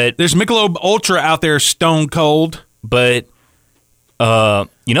least. But there's Michelob Ultra out there, Stone Cold. But you know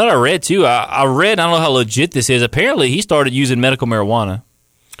what I read too? I read, I don't know how legit this is. Apparently, he started using medical marijuana.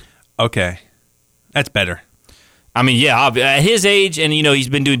 Okay, that's better. I mean, yeah, at his age, and he's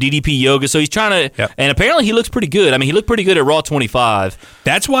been doing DDP yoga, so he's trying to. Yep. And apparently, he looks pretty good. I mean, he looked pretty good at Raw 25.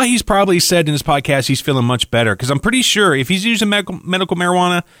 That's why he's probably said in his podcast he's feeling much better. Because I'm pretty sure if he's using medical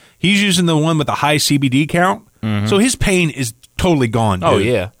marijuana, he's using the one with a high CBD count. Mm-hmm. So his pain is totally gone, dude. Oh,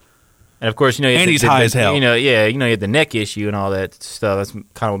 yeah. And, of course, you know... And he's high as hell. You know, yeah, you had the neck issue and all that stuff. That's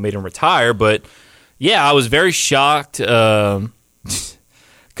kind of what made him retire. But, yeah, I was very shocked.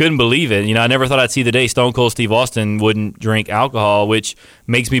 Couldn't believe it. You know, I never thought I'd see the day Stone Cold Steve Austin wouldn't drink alcohol, which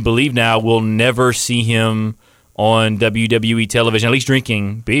makes me believe now we'll never see him on WWE television, at least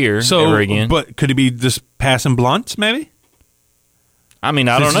drinking beer ever again. But could he be just passing blunts, maybe? I mean,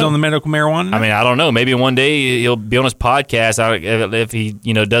 I don't know. He's on the medical marijuana? I mean, I don't know. Maybe one day he'll be on his podcast. If he,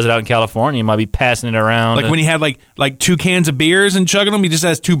 does it out in California, he might be passing it around. Like when he had like 2 cans of beers and chugging them, he just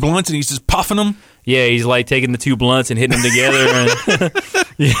has 2 blunts and he's just puffing them. Yeah, he's like taking the 2 blunts and hitting them together,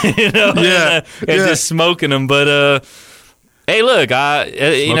 and just smoking them. But hey, look, at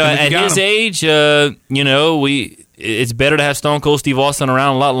his age, it's better to have Stone Cold Steve Austin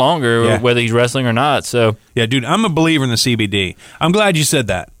around a lot longer, whether he's wrestling or not. So yeah, dude, I'm a believer in the CBD. I'm glad you said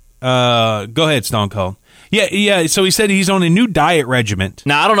that. Go ahead, Stone Cold. Yeah. So he said he's on a new diet regimen.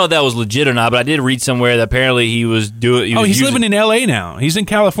 Now I don't know if that was legit or not, but I did read somewhere that apparently he was doing. He's living in L.A. now. He's in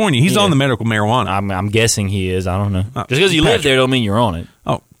California. He's on the medical marijuana. I'm guessing he is. I don't know. Just because you live there don't mean you're on it.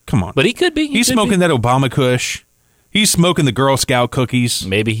 Oh, come on. But he could be. He's smoking that Obama Kush. He's smoking the Girl Scout cookies.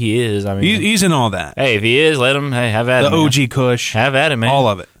 Maybe he is. I mean, he's in all that. Hey, if he is, let him. Hey, have at it. The OG Kush. Have at it, man. All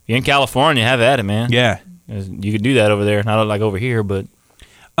of it. You're in California. Have at it, man. Yeah, you could do that over there. Not like over here, but.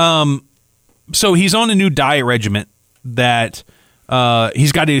 So he's on a new diet regimen that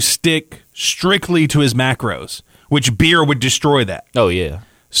he's got to stick strictly to his macros, which beer would destroy that. Oh yeah.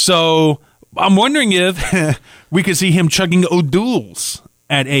 So I'm wondering if we could see him chugging O'Doul's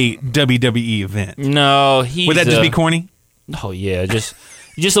at a WWE event. No, would that just be corny? Oh yeah, you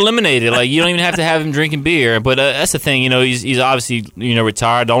just eliminate it. Like you don't even have to have him drinking beer. But that's the thing, he's obviously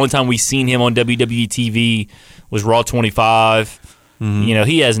retired. The only time we've seen him on WWE TV was Raw 25. Mm-hmm.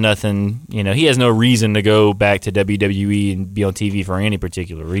 He has nothing. He has no reason to go back to WWE and be on TV for any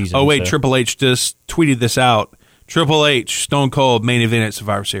particular reason. Oh wait, Triple H just tweeted this out. Triple H, Stone Cold main event at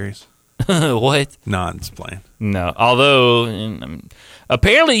Survivor Series. What? No, I'm just playing. No, although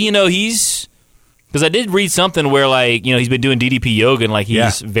apparently, he's because I did read something where he's been doing DDP yoga and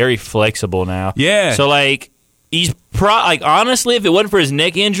he's very flexible now. Yeah. So he's honestly, if it wasn't for his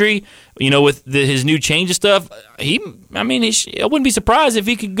neck injury, with his new change of stuff, I wouldn't be surprised if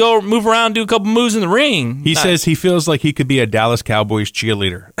he could go move around and do a couple moves in the ring. He says he feels like he could be a Dallas Cowboys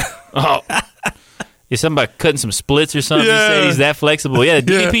cheerleader. Oh. Yeah, something about cutting some splits or something. Yeah. You say he's that flexible. Yeah,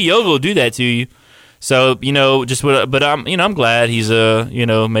 DDP yoga will do that to you. So, but I'm glad he's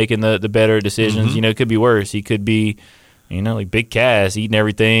making the better decisions. Mm-hmm. It could be worse. He could be, like Big Cass eating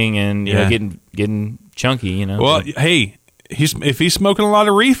everything and getting chunky. Well, hey, if he's smoking a lot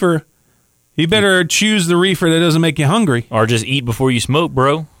of reefer, he better choose the reefer that doesn't make you hungry, or just eat before you smoke,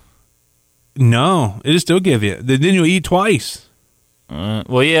 bro. No, it'll still give you. Then you'll eat twice. Stone.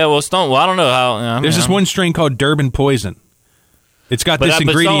 Well, I don't know how. There's this one strain called Durban Poison. It's got this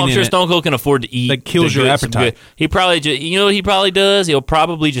ingredient I'm sure in Stone Cold can afford to eat that kills your appetite. He probably just, what he probably does? He'll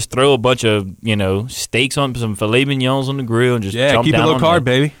probably just throw a bunch of steaks on some filet mignons on the grill and just chomp keep down it low on carb, that.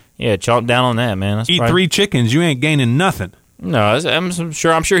 baby. Yeah, chomp down on that, man. Eat 3 chickens, you ain't gaining nothing. No, I'm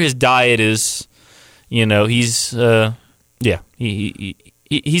sure his diet is, he's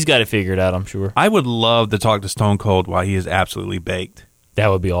he's got it figured out. I'm sure. I would love to talk to Stone Cold while he is absolutely baked. That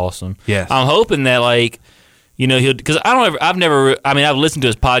would be awesome. Yes, I'm hoping that he'll, because I've listened to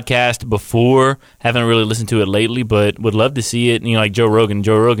his podcast before, haven't really listened to it lately, but would love to see it. Like Joe Rogan.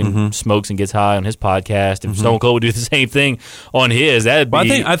 Joe Rogan smokes and gets high on his podcast. If Stone Cold would do the same thing on his, that'd be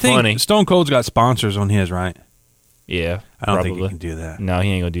funny. I think Stone Cold's got sponsors on his, right? Yeah, I don't think he can do that. No, he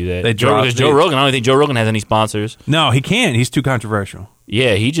ain't gonna do that. Joe Rogan, I don't think Joe Rogan has any sponsors. No, he can't. He's too controversial.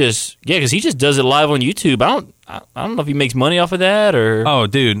 Yeah, because he just does it live on YouTube. I don't know if he makes money off of that or. Oh,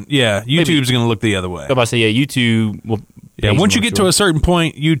 dude, yeah, YouTube's going to look the other way. I say, yeah, YouTube will. Yeah, once you get to a certain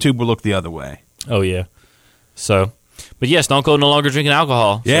point, YouTube will look the other way. Oh yeah, so, but yeah, Stone Cold no longer drinking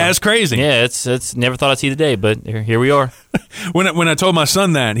alcohol. Yeah, it's crazy. Yeah, it's never thought I'd see the day, but here we are. When I told my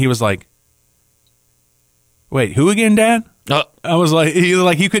son that, he was like, "Wait, who again, Dad?" I was like,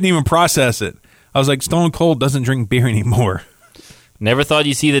 he couldn't even process it. I was like, Stone Cold doesn't drink beer anymore. Never thought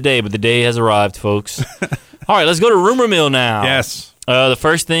you'd see the day, but the day has arrived, folks. All right, let's go to Rumor Mill now. Yes. The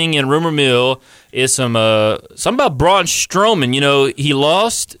first thing in Rumor Mill is something about Braun Strowman. He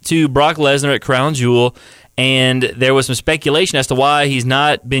lost to Brock Lesnar at Crown Jewel, and there was some speculation as to why he's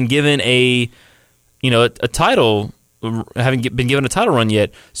not been given a title, haven't been given a title run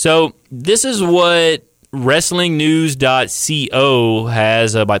yet. So this is what WrestlingNews.co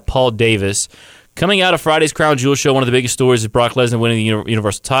has by Paul Davis. Coming out of Friday's Crown Jewel show, one of the biggest stories is Brock Lesnar winning the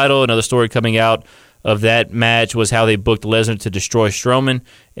Universal title. Another story coming out of that match was how they booked Lesnar to destroy Strowman.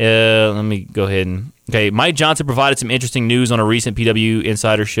 Let me go ahead and... Okay, Mike Johnson provided some interesting news on a recent PW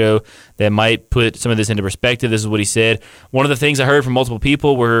Insider show that might put some of this into perspective. This is what he said. One of the things I heard from multiple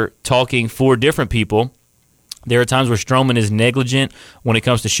people were talking for different people. There are times where Strowman is negligent when it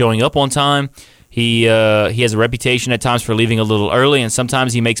comes to showing up on time. He has a reputation at times for leaving a little early, and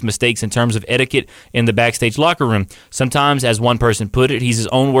sometimes he makes mistakes in terms of etiquette in the backstage locker room. Sometimes, as one person put it, he's his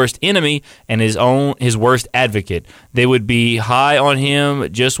own worst enemy and his worst advocate. They would be high on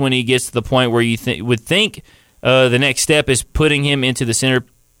him just when he gets to the point where you would think the next step is putting him into the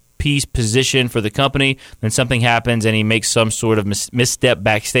centerpiece position for the company. Then something happens, and he makes some sort of misstep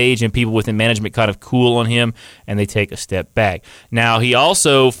backstage, and people within management kind of cool on him, and they take a step back. Now, he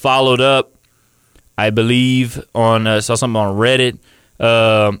also followed up, I believe, saw something on Reddit,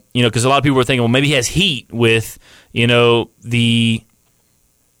 because a lot of people were thinking, well, maybe he has heat with, with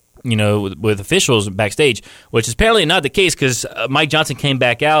officials backstage, which is apparently not the case, because Mike Johnson came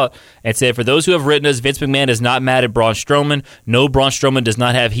back out and said, for those who have written us, Vince McMahon is not mad at Braun Strowman. No, Braun Strowman does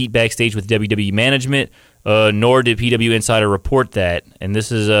not have heat backstage with WWE management. Nor did PW Insider report that, and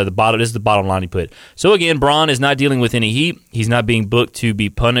this is the bottom line he put. So again, Braun is not dealing with any heat. He's not being booked to be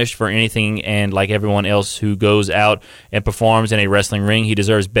punished for anything, and like everyone else who goes out and performs in a wrestling ring, he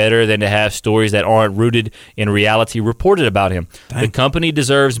deserves better than to have stories that aren't rooted in reality reported about him. Dang. The company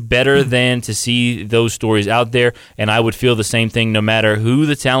deserves better than to see those stories out there, and I would feel the same thing no matter who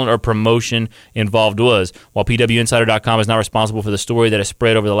the talent or promotion involved was. While PWInsider.com is not responsible for the story that has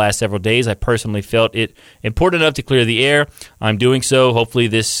spread over the last several days, I personally felt it important enough to clear the air. I'm doing so. Hopefully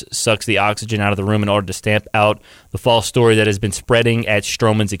this sucks the oxygen out of the room in order to stamp out the false story that has been spreading at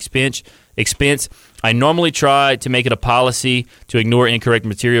Strowman's expense. I normally try to make it a policy to ignore incorrect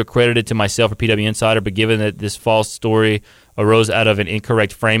material credited to myself or PW Insider, but given that this false story arose out of an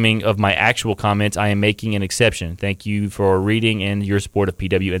incorrect framing of my actual comments, I am making an exception. Thank you for reading and your support of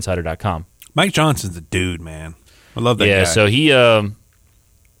PWInsider.com. Mike Johnson's a dude, man. I love that guy. Yeah, so he...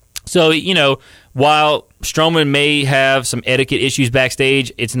 while Strowman may have some etiquette issues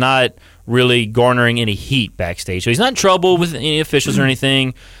backstage, it's not really garnering any heat backstage. So he's not in trouble with any officials or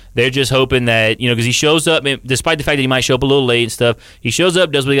anything. They're just hoping that, because he shows up, despite the fact that he might show up a little late and stuff, he shows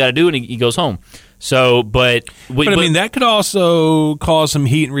up, does what he got to do, and he goes home. So, but that could also cause some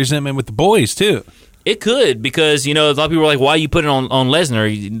heat and resentment with the boys, too. It could, because, a lot of people are like, why are you putting it on Lesnar?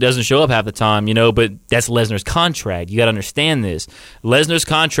 He doesn't show up half the time, but that's Lesnar's contract. You got to understand this. Lesnar's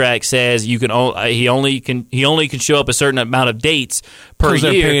contract says he only can show up a certain amount of dates per year. Because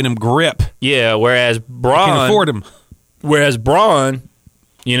they're paying him grip. Yeah, whereas Braun... Can't afford him. Whereas Braun,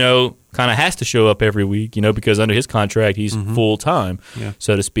 kind of has to show up every week, because under his contract, he's full-time,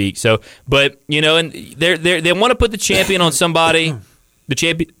 so to speak. So, but, and they want to put the champion on somebody... The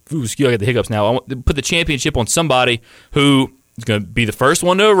champion. Ooh, excuse me, I got the hiccups now. I want to put the championship on somebody who is going to be the first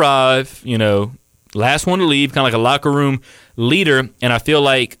one to arrive, last one to leave, kind of like a locker room leader. And I feel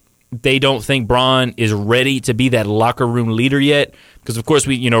like they don't think Braun is ready to be that locker room leader yet, because of course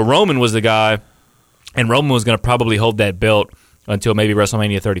Roman was the guy, and Roman was going to probably hold that belt until maybe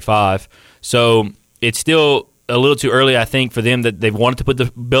WrestleMania 35. So it's still a little too early, I think, for them that they've wanted to put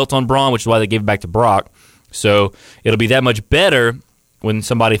the belt on Braun, which is why they gave it back to Brock. So it'll be that much better when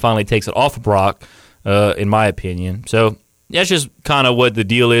somebody finally takes it off of Brock, in my opinion. So that's just kind of what the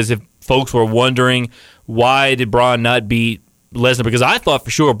deal is. If folks were wondering why did Braun not beat Lesnar, because I thought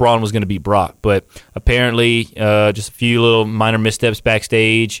for sure Braun was going to beat Brock, but apparently just a few little minor missteps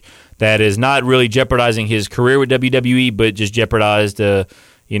backstage that is not really jeopardizing his career with WWE, but just jeopardized him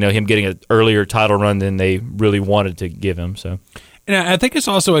getting an earlier title run than they really wanted to give him. So, and I think it's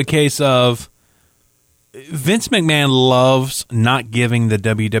also a case of Vince McMahon loves not giving the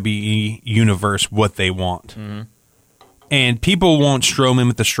WWE universe what they want. Mm-hmm. And people want Strowman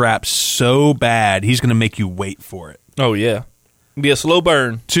with the strap so bad, he's going to make you wait for it. Oh, yeah. Be a slow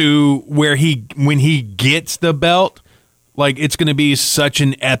burn. To where when he gets the belt, it's going to be such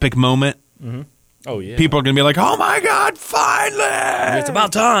an epic moment. Mm-hmm. Oh, yeah. People are going to be like, oh, my God, finally! It's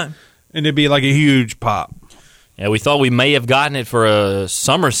about time. And it'd be like a huge pop. Yeah, we thought we may have gotten it for a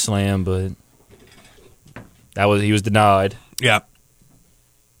SummerSlam, but... he was denied. Yeah.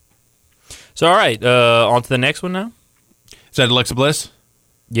 So, all right, on to the next one now. Is that Alexa Bliss?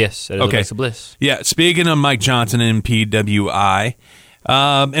 Yes, that is okay. Alexa Bliss. Yeah, speaking of Mike Johnson and PWI,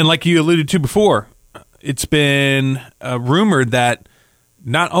 and like you alluded to before, it's been rumored that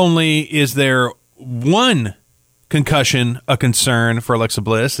not only is there one concussion a concern for Alexa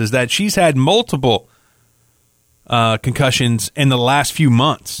Bliss, is that she's had multiple concussions in the last few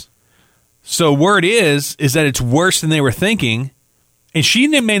months. So word is that it's worse than they were thinking, And she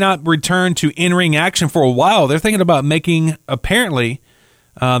may not return to in-ring action for a while. They're thinking about making, apparently,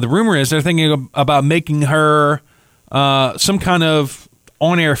 the rumor is they're thinking about making her some kind of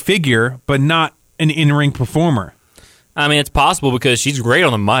on-air figure, but not an in-ring performer. I mean, it's possible because she's great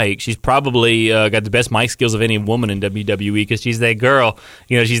on the mic. She's probably got the best mic skills of any woman in WWE because she's that girl.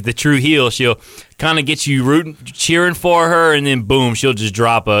 You know, she's the true heel. She'll kind of get you rooting, cheering for her, and then boom, she'll just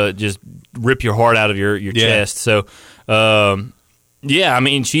just rip your heart out of your chest. So, yeah, I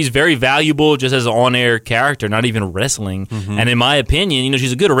mean, she's very valuable just as an on-air character, not even wrestling. Mm-hmm. And in my opinion, you know,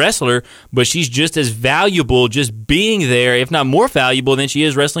 she's a good wrestler, but she's just as valuable just being there, if not more valuable than she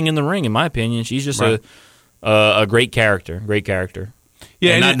is wrestling in the ring, in my opinion. She's just a great character.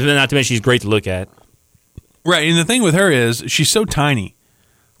 Yeah, and not to mention she's great to look at. Right, and the thing with her is she's so tiny.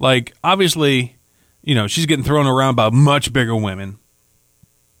 Like, obviously, you know, she's getting thrown around by much bigger women.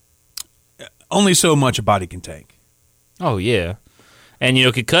 Only so much a body can take. Oh, yeah. And, you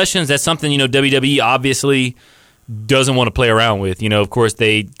know, concussions, that's something, you know, WWE obviously doesn't want to play around with. You know, of course,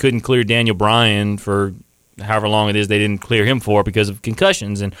 they couldn't clear Daniel Bryan for however long it is they didn't clear him for because of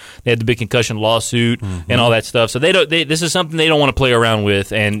concussions, and they had the big concussion lawsuit and all that stuff. So this is something they don't want to play around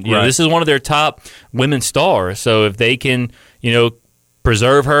with, and you know, this is one of their top women stars. So if they can, you know,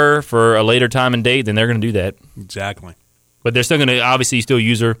 preserve her for a later time and date, then they're going to do that. Exactly. But they're still going to obviously still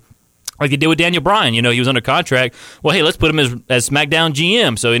use her like they did with Daniel Bryan. You know, he was under contract. Well, hey, let's put him as SmackDown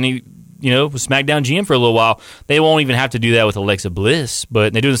GM. So he, you know, was SmackDown GM for a little while. They won't even have to do that with Alexa Bliss,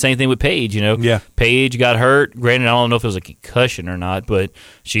 but they do the same thing with Paige, you know. Yeah. Paige got hurt. Granted, I don't know if it was a concussion or not, but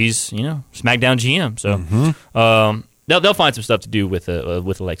she's, you know, SmackDown GM. So they'll find some stuff to do with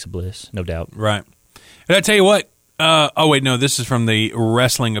Alexa Bliss, no doubt. Right. And I tell you what, this is from the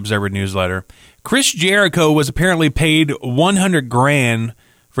Wrestling Observer newsletter. Chris Jericho was apparently paid $100,000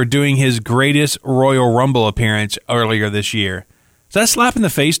 for doing his greatest Royal Rumble appearance earlier this year. Is that a slap in the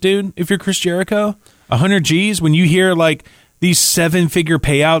face, dude, if you're Chris Jericho? 100 G's when you hear, like, these 7-figure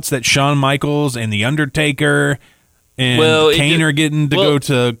payouts that Shawn Michaels and The Undertaker and Kane are getting to go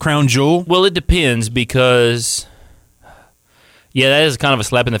to Crown Jewel? Well, it depends because, yeah, that is kind of a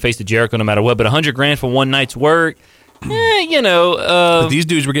slap in the face to Jericho no matter what, but $100,000 for one night's work, you know. But these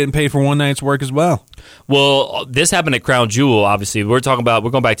dudes were getting paid for one night's work as well. Well, this happened at Crown Jewel, obviously. We're going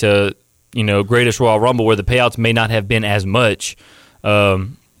back to, you know, Greatest Royal Rumble where the payouts may not have been as much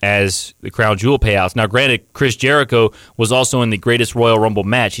as the Crown Jewel payouts. Now, granted, Chris Jericho was also in the Greatest Royal Rumble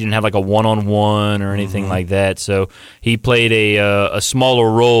match. He didn't have like a one-on-one or anything like that, so he played a smaller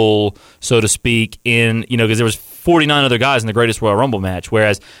role, so to speak, in, you know, because there was 49 other guys in the Greatest Royal Rumble match,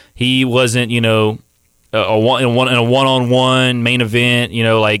 whereas he wasn't, you know, in a one-on-one main event, you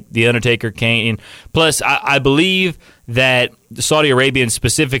know, like The Undertaker, Kane. Plus, I believe that the Saudi Arabians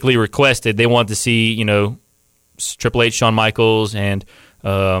specifically requested they want to see, you know, Triple H, Shawn Michaels, and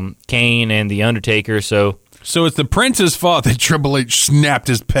Kane and The Undertaker. So it's the Prince's fault that Triple H snapped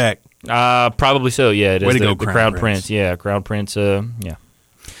his pec. Probably so, yeah. It Way is to go, the Crown Prince. Yeah, Crown Prince, yeah.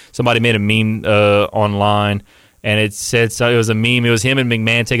 Somebody made a meme online, and it said, so it was a meme. It was him and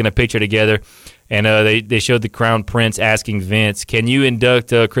McMahon taking a picture together. And they showed the Crown Prince asking Vince, can you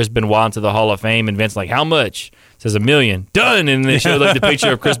induct Chris Benoit into the Hall of Fame? And Vince like, how much? Says $1 million. Done. And they showed like the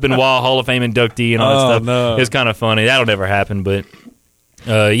picture of Chris Benoit, Hall of Fame inductee and all that stuff. No. It was kind of funny. That'll never happen, but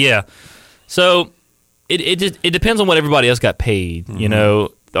yeah. So it depends on what everybody else got paid, you know,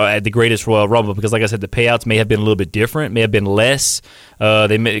 at the Greatest Royal Rumble, because like I said, the payouts may have been a little bit different, may have been less.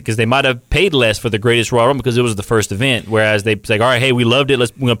 Because they might have paid less for the Greatest Royal Rumble because it was the first event, whereas they like, all right, hey, we loved it, we're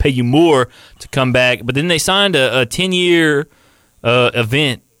going to pay you more to come back. But then they signed a 10-year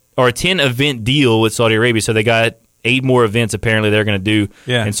event or a 10-event deal with Saudi Arabia, so they got 8 more events apparently they're going to do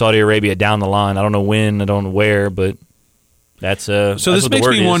in Saudi Arabia down the line. I don't know when, I don't know where, but that's so this makes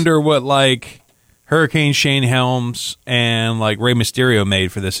me wonder what, like, Hurricane Shane Helms and like Rey Mysterio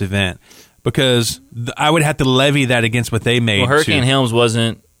made for this event, because I would have to levy that against what they made. Well, Hurricane Helms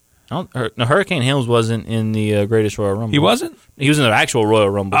wasn't. Hurricane Helms wasn't in the Greatest Royal Rumble. He wasn't. He was in the actual Royal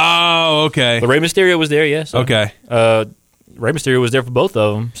Rumble. Oh, okay. But Rey Mysterio was there. Yes. Okay. Rey Mysterio was there for both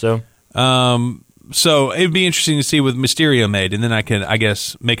of them. So it'd be interesting to see what Mysterio made, and then I could, I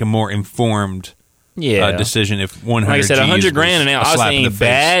guess, make a more informed. Decision if 100. Like I said, $100,000 and obviously ain't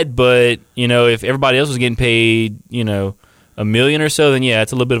bad, but you know, if everybody else was getting paid, you know, $1 million or so, then yeah,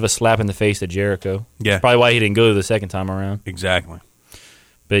 it's a little bit of a slap in the face to Jericho. Yeah, that's probably why he didn't go the second time around. Exactly.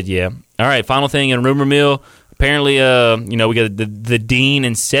 But yeah, all right. Final thing in rumor mill. Apparently, you know, we got the Dean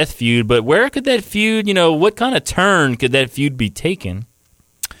and Seth feud, but where could that feud? You know, what kind of turn could that feud be taken?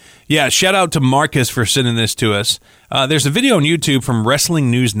 Yeah, shout out to Marcus for sending this to us. There's a video on YouTube from Wrestling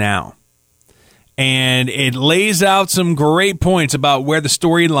News Now. And it lays out some great points about where the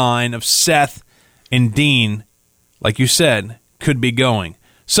storyline of Seth and Dean, like you said, could be going.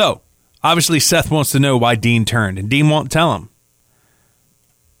 So, obviously, Seth wants to know why Dean turned, and Dean won't tell him.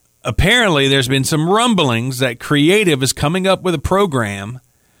 Apparently, there's been some rumblings that Creative is coming up with a program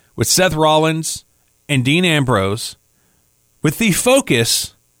with Seth Rollins and Dean Ambrose, with the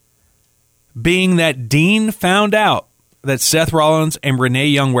focus being that Dean found out that Seth Rollins and Renee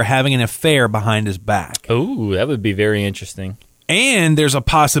Young were having an affair behind his back. Oh, that would be very interesting. And there's a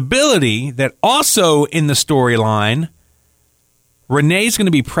possibility that also in the storyline, Renee's going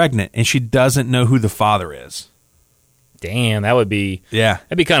to be pregnant and she doesn't know who the father is. Damn, that would be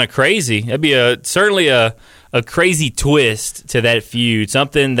that'd be kind of crazy. That'd be certainly a crazy twist to that feud.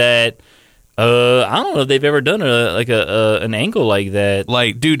 Something that I don't know if they've ever done an angle like that.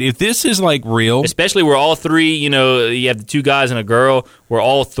 Like, dude, if this is like real, especially where all three, you have the two guys and a girl, where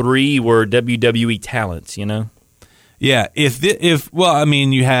all three were WWE talents, Yeah,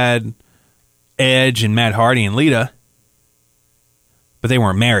 you had Edge and Matt Hardy and Lita, but they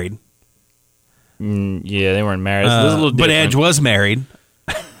weren't married. Yeah, they weren't married. It was a little different. But Edge was married.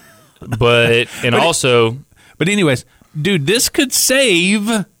 But anyways, dude, this could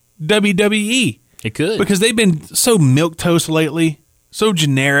save WWE. It could. Because they've been so milquetoast lately, so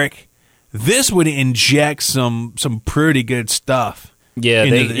generic. This would inject some pretty good stuff. Yeah,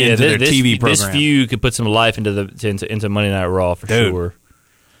 into their TV program. This feud could put some life into Monday Night Raw for sure.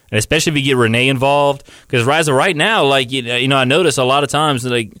 And especially if you get Renee involved, because right now, like I notice a lot of times,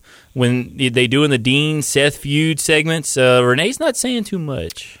 like when they do in the Dean Seth feud segments, Renee's not saying too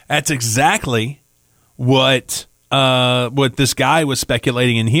much. That's exactly what this guy was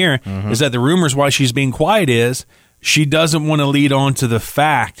speculating in here. Is that the rumors why she's being quiet is she doesn't want to lead on to the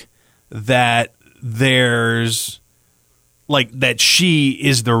fact that there's that she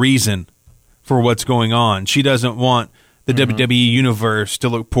is the reason for what's going on. She doesn't want the WWE universe to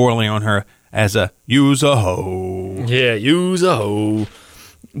look poorly on her as a use a hoe. Yeah, use a hoe.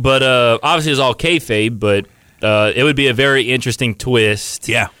 But obviously it's all kayfabe, but it would be a very interesting twist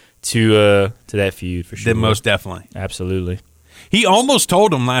to that feud for sure. Most definitely. Absolutely. He almost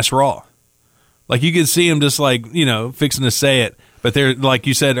told him last Raw. Like you could see him just fixing to say it. But they're, like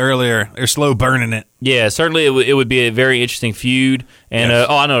you said earlier, they're slow burning it. Yeah, certainly it would be a very interesting feud. And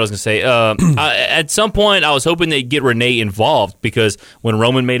I know what I was going to say. At some point, I was hoping they'd get Renee involved because when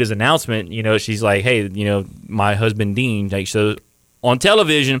Roman made his announcement, she's like, "Hey, my husband Dean." Like, so on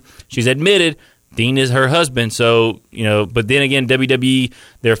television, she's admitted Dean is her husband. So but then again, WWE,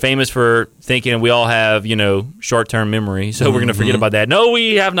 they're famous for thinking we all have short-term memory, so we're going to forget about that. No,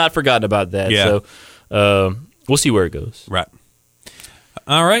 we have not forgotten about that. Yeah. So we'll see where it goes. Right.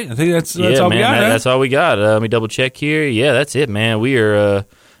 All right, I think that's all we got. That's all we got. Let me double check here. Yeah, that's it, man. We are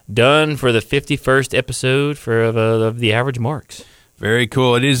done for the 51st episode of the Average Marks. Very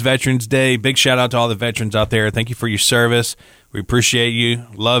cool. It is Veterans Day. Big shout out to all the veterans out there. Thank you for your service. We appreciate you.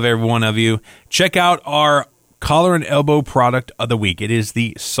 Love every one of you. Check out our collar and elbow product of the week. It is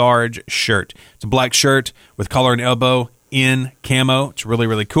the Sarge shirt. It's a black shirt with collar and elbow in camo. It's really,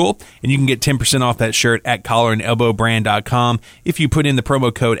 really cool. And you can get 10% off that shirt at collarandelbowbrand.com if you put in the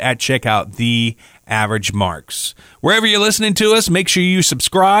promo code at checkout, The Average Marks. Wherever you're listening to us, make sure you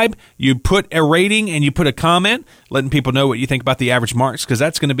subscribe, you put a rating, and you put a comment, letting people know what you think about The Average Marks, because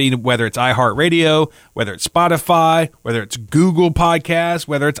that's going to be whether it's iHeartRadio, whether it's Spotify, whether it's Google Podcasts,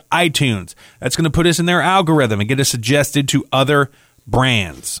 whether it's iTunes. That's going to put us in their algorithm and get us suggested to other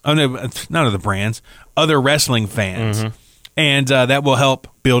brands. Oh, no, none of the brands. Other wrestling fans. And that will help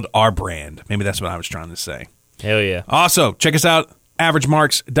build our brand. Maybe that's what I was trying to say. Hell yeah. Also, check us out,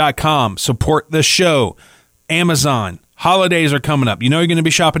 averagemarks.com. Support the show. Amazon. Holidays are coming up. You're going to be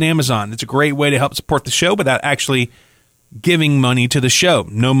shopping Amazon. It's a great way to help support the show without actually giving money to the show.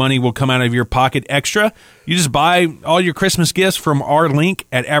 No money will come out of your pocket extra. You just buy all your Christmas gifts from our link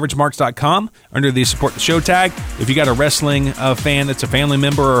at averagemarks.com under the support the show tag. If you got a wrestling fan that's a family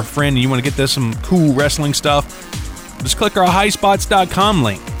member or a friend and you want to get some cool wrestling stuff, just click our highspots.com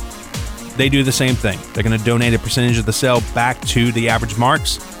link. They do the same thing. They're going to donate a percentage of the sale back to the Average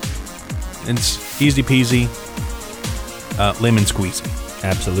Marks. It's easy peasy, lemon squeezy.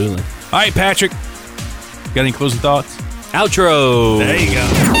 Absolutely. All right, Patrick, got any closing thoughts? Outro. There you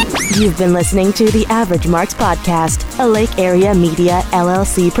go. You've been listening to the Average Marks Podcast, a Lake Area Media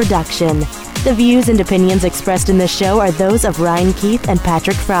LLC production. The views and opinions expressed in this show are those of Ryan Keith and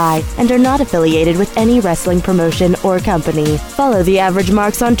Patrick Fry and are not affiliated with any wrestling promotion or company. Follow the Average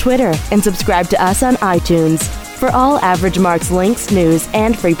Marks on Twitter and subscribe to us on iTunes. For all Average Marks links, news,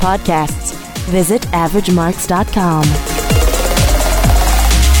 and free podcasts, visit averagemarks.com.